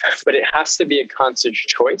work. But it has to be a conscious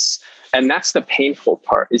choice. And that's the painful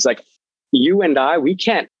part, is like, you and I, we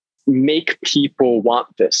can't make people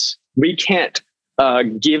want this. We can't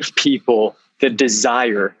give people the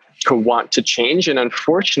desire to want to change. And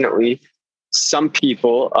unfortunately, some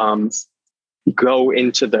people go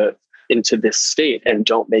into this state and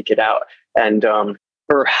don't make it out. And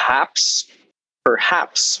perhaps,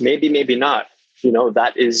 maybe not,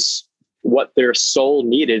 that is what their soul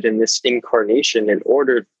needed in this incarnation in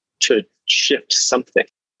order to shift something.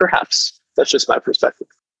 Perhaps. That's just my perspective.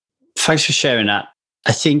 Thanks for sharing that.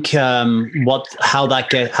 I think how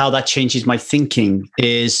that changes my thinking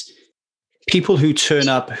is people who turn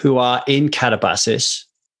up who are in catabasis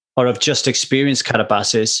or have just experienced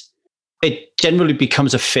catabasis, it generally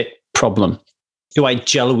becomes a fit problem. Do I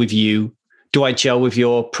gel with you? Do I gel with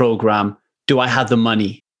your program? Do I have the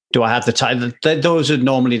money? Do I have the time? Those are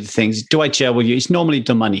normally the things. Do I gel with you? It's normally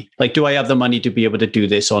the money. Like, do I have the money to be able to do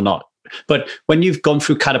this or not? But when you've gone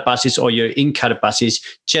through catabasis or you're in catabasis,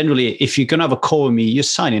 generally, if you're going to have a call with me, you're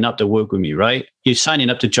signing up to work with me, right? You're signing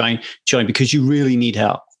up to join because you really need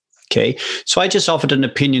help. Okay. So I just offered an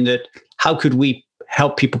opinion that how could we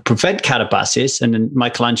help people prevent catabasis? And then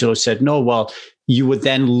Michelangelo said, no, well, you would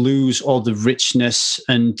then lose all the richness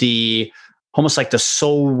and the almost like the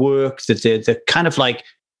soul work, the kind of like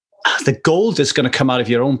the gold that's going to come out of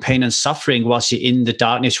your own pain and suffering whilst you're in the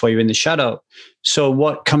darkness, while you're in the shadow. So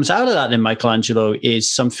what comes out of that then, Michelangelo, is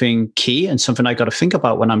something key and something I got to think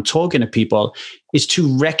about when I'm talking to people, is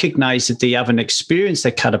to recognize that they haven't experienced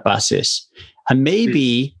their catabasis. And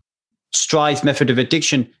maybe Strive's method of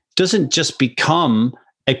addiction doesn't just become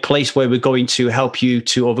a place where we're going to help you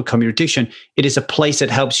to overcome your addiction. It is a place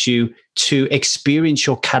that helps you to experience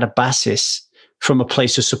your catabasis from a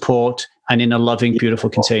place of support and in a loving, beautiful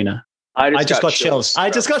container. I just got chills. I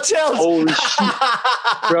just got chills. Holy shit.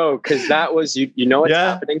 Bro, because that was, you know what's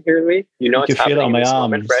happening here, Lee? You know what's happening in this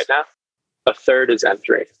moment right now? A third is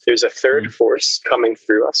entering. There's a third force coming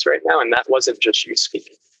through us right now. And that wasn't just you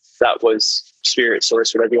speaking. That was spirit,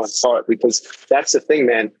 source, whatever you want to call it. Because that's the thing,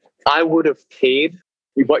 man. I would have paid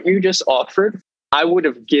what you just offered. I would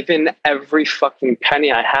have given every fucking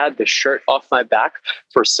penny I had, the shirt off my back,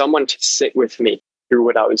 for someone to sit with me through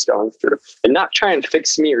what I was going through, and not try and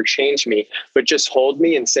fix me or change me, but just hold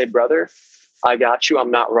me and say, brother, I got you.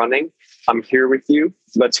 I'm not running. I'm here with you.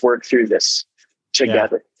 Let's work through this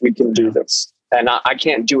together. Yeah. We can do this. And I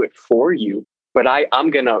can't do it for you, but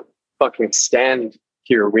I'm going to fucking stand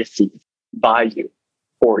here with you, by you,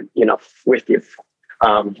 or, with you.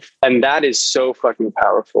 And that is so fucking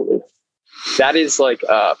powerful. That is like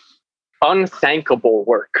unthankable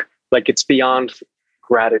work. Like, it's beyond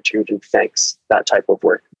gratitude and thanks, that type of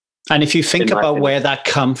work. And if you think about where that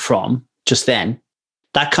come from, just then,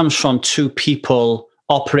 that comes from two people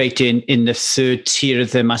operating in the third tier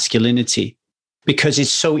of their masculinity. Because it's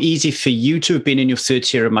so easy for you to have been in your third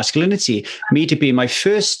tier of masculinity, me to be in my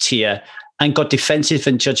first tier, and got defensive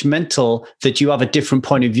and judgmental that you have a different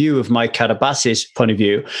point of view of my catabasis point of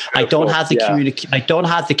view. I don't have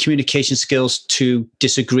the communication skills to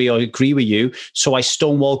disagree or agree with you. So I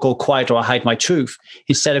stonewall, go quiet, or I hide my truth.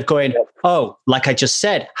 Instead of going, oh, like I just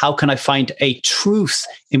said, how can I find a truth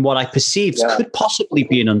in what I perceive could possibly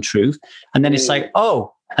be an untruth? And then it's like,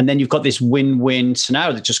 oh, and then you've got this win-win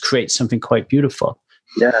scenario that just creates something quite beautiful.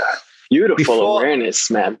 Yeah. Beautiful awareness,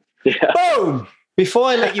 man. Yeah. Boom. Before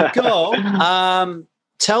I let you go,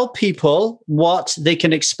 tell people what they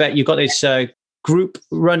can expect. You've got this group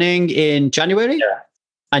running in January,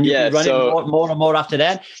 and you'll be running more and more after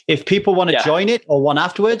that. If people want to join it or one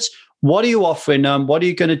afterwards, what are you offering them? What are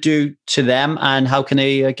you going to do to them? And how can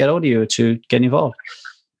they get hold of you to get involved?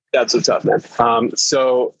 That's what's up, man.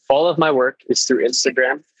 So all of my work is through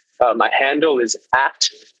Instagram. My handle is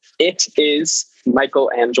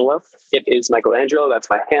 @ItIsMichelangelo. It is Michelangelo. That's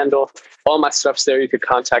my handle. All my stuff's there. You could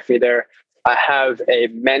contact me there. I have a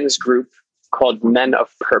men's group called Men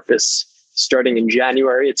of Purpose starting in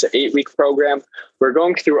January. It's an 8-week program. We're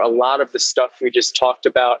going through a lot of the stuff we just talked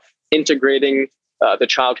about, integrating the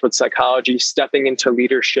childhood psychology, stepping into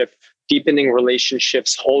leadership, deepening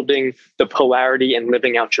relationships, holding the polarity, and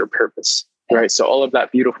living out your purpose. Right. So all of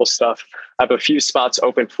that beautiful stuff. I have a few spots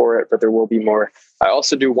open for it, but there will be more. I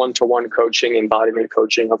also do one-to-one coaching, embodiment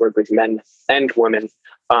coaching. I work with men and women.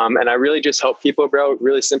 And I really just help people, bro,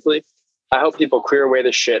 really simply. I help people clear away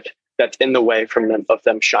the shit that's in the way of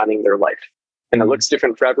them shining their light. And it looks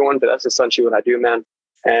different for everyone, but that's essentially what I do, man.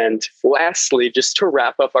 And lastly, just to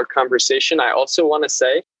wrap up our conversation, I also want to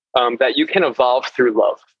say that you can evolve through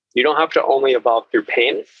love. You don't have to only evolve through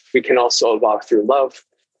pain. We can also evolve through love.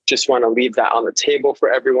 Just want to leave that on the table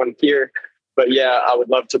for everyone here. But yeah, I would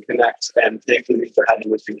love to connect, and thank you for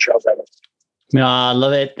having this show, brother. I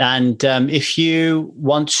love it. And if you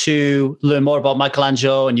want to learn more about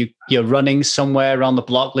Michelangelo and you're running somewhere around the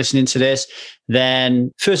block listening to this,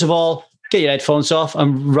 then first of all, get your headphones off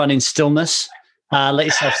and run in stillness. Let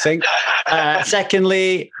yourself think.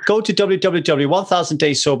 Secondly, go to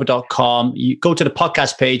www.1000dayssober.com. You go to the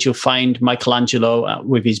podcast page, you'll find Michelangelo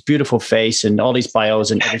with his beautiful face and all his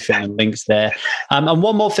bios and everything and links there. And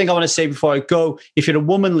one more thing I want to say before I go, if you're a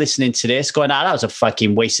woman listening to this going, that was a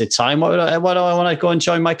fucking waste of time. What do I want to go and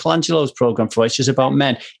join Michelangelo's program for? It's just about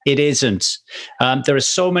men. It isn't. There are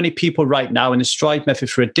so many people right now in the Strive Method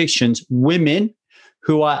for Addictions, women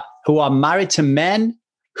who are married to men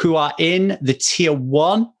who are in the tier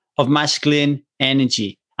 1 of masculine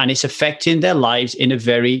energy, and it's affecting their lives in a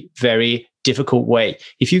very, very difficult way.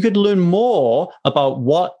 If you could learn more about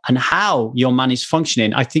what and how your man is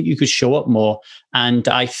functioning, I think you could show up more, and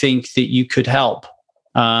I think that you could help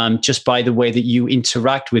just by the way that you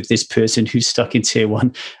interact with this person who's stuck in tier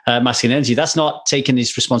 1 masculine energy. That's not taking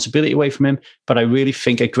his responsibility away from him, but I really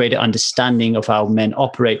think a greater understanding of how men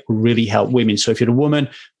operate will really help women. So if you're a woman,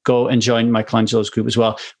 go and join Michelangelo's group as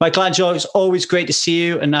well. Michelangelo, it's always great to see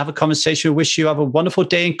you and have a conversation. We wish you have a wonderful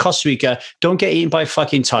day in Costa Rica. Don't get eaten by a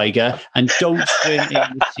fucking tiger, and don't swim in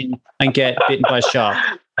the sea and get bitten by a shark.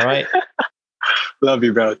 All right? Love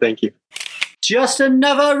you, bro. Thank you. Just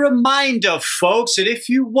another reminder, folks, that if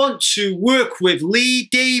you want to work with Lee,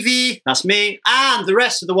 Davey, that's me, and the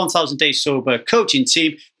rest of the 1000 Days Sober coaching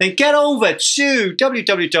team, then get over to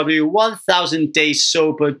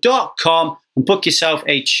www.1000dayssober.com and book yourself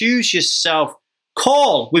a Choose Yourself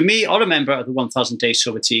call with me or a member of the 1000 Days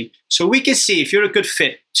Sober team, so we can see if you're a good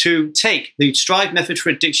fit to take the Strive Method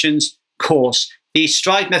for Addictions course, the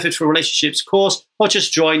Strive Method for Relationships course, or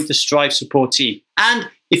just join the Strive support team. And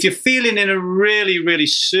if you're feeling in a really, really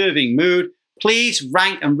serving mood, please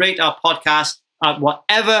rank and rate our podcast at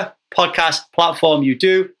whatever podcast platform you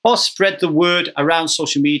do, or spread the word around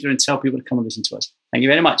social media and tell people to come and listen to us. Thank you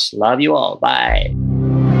very much. Love you all. Bye.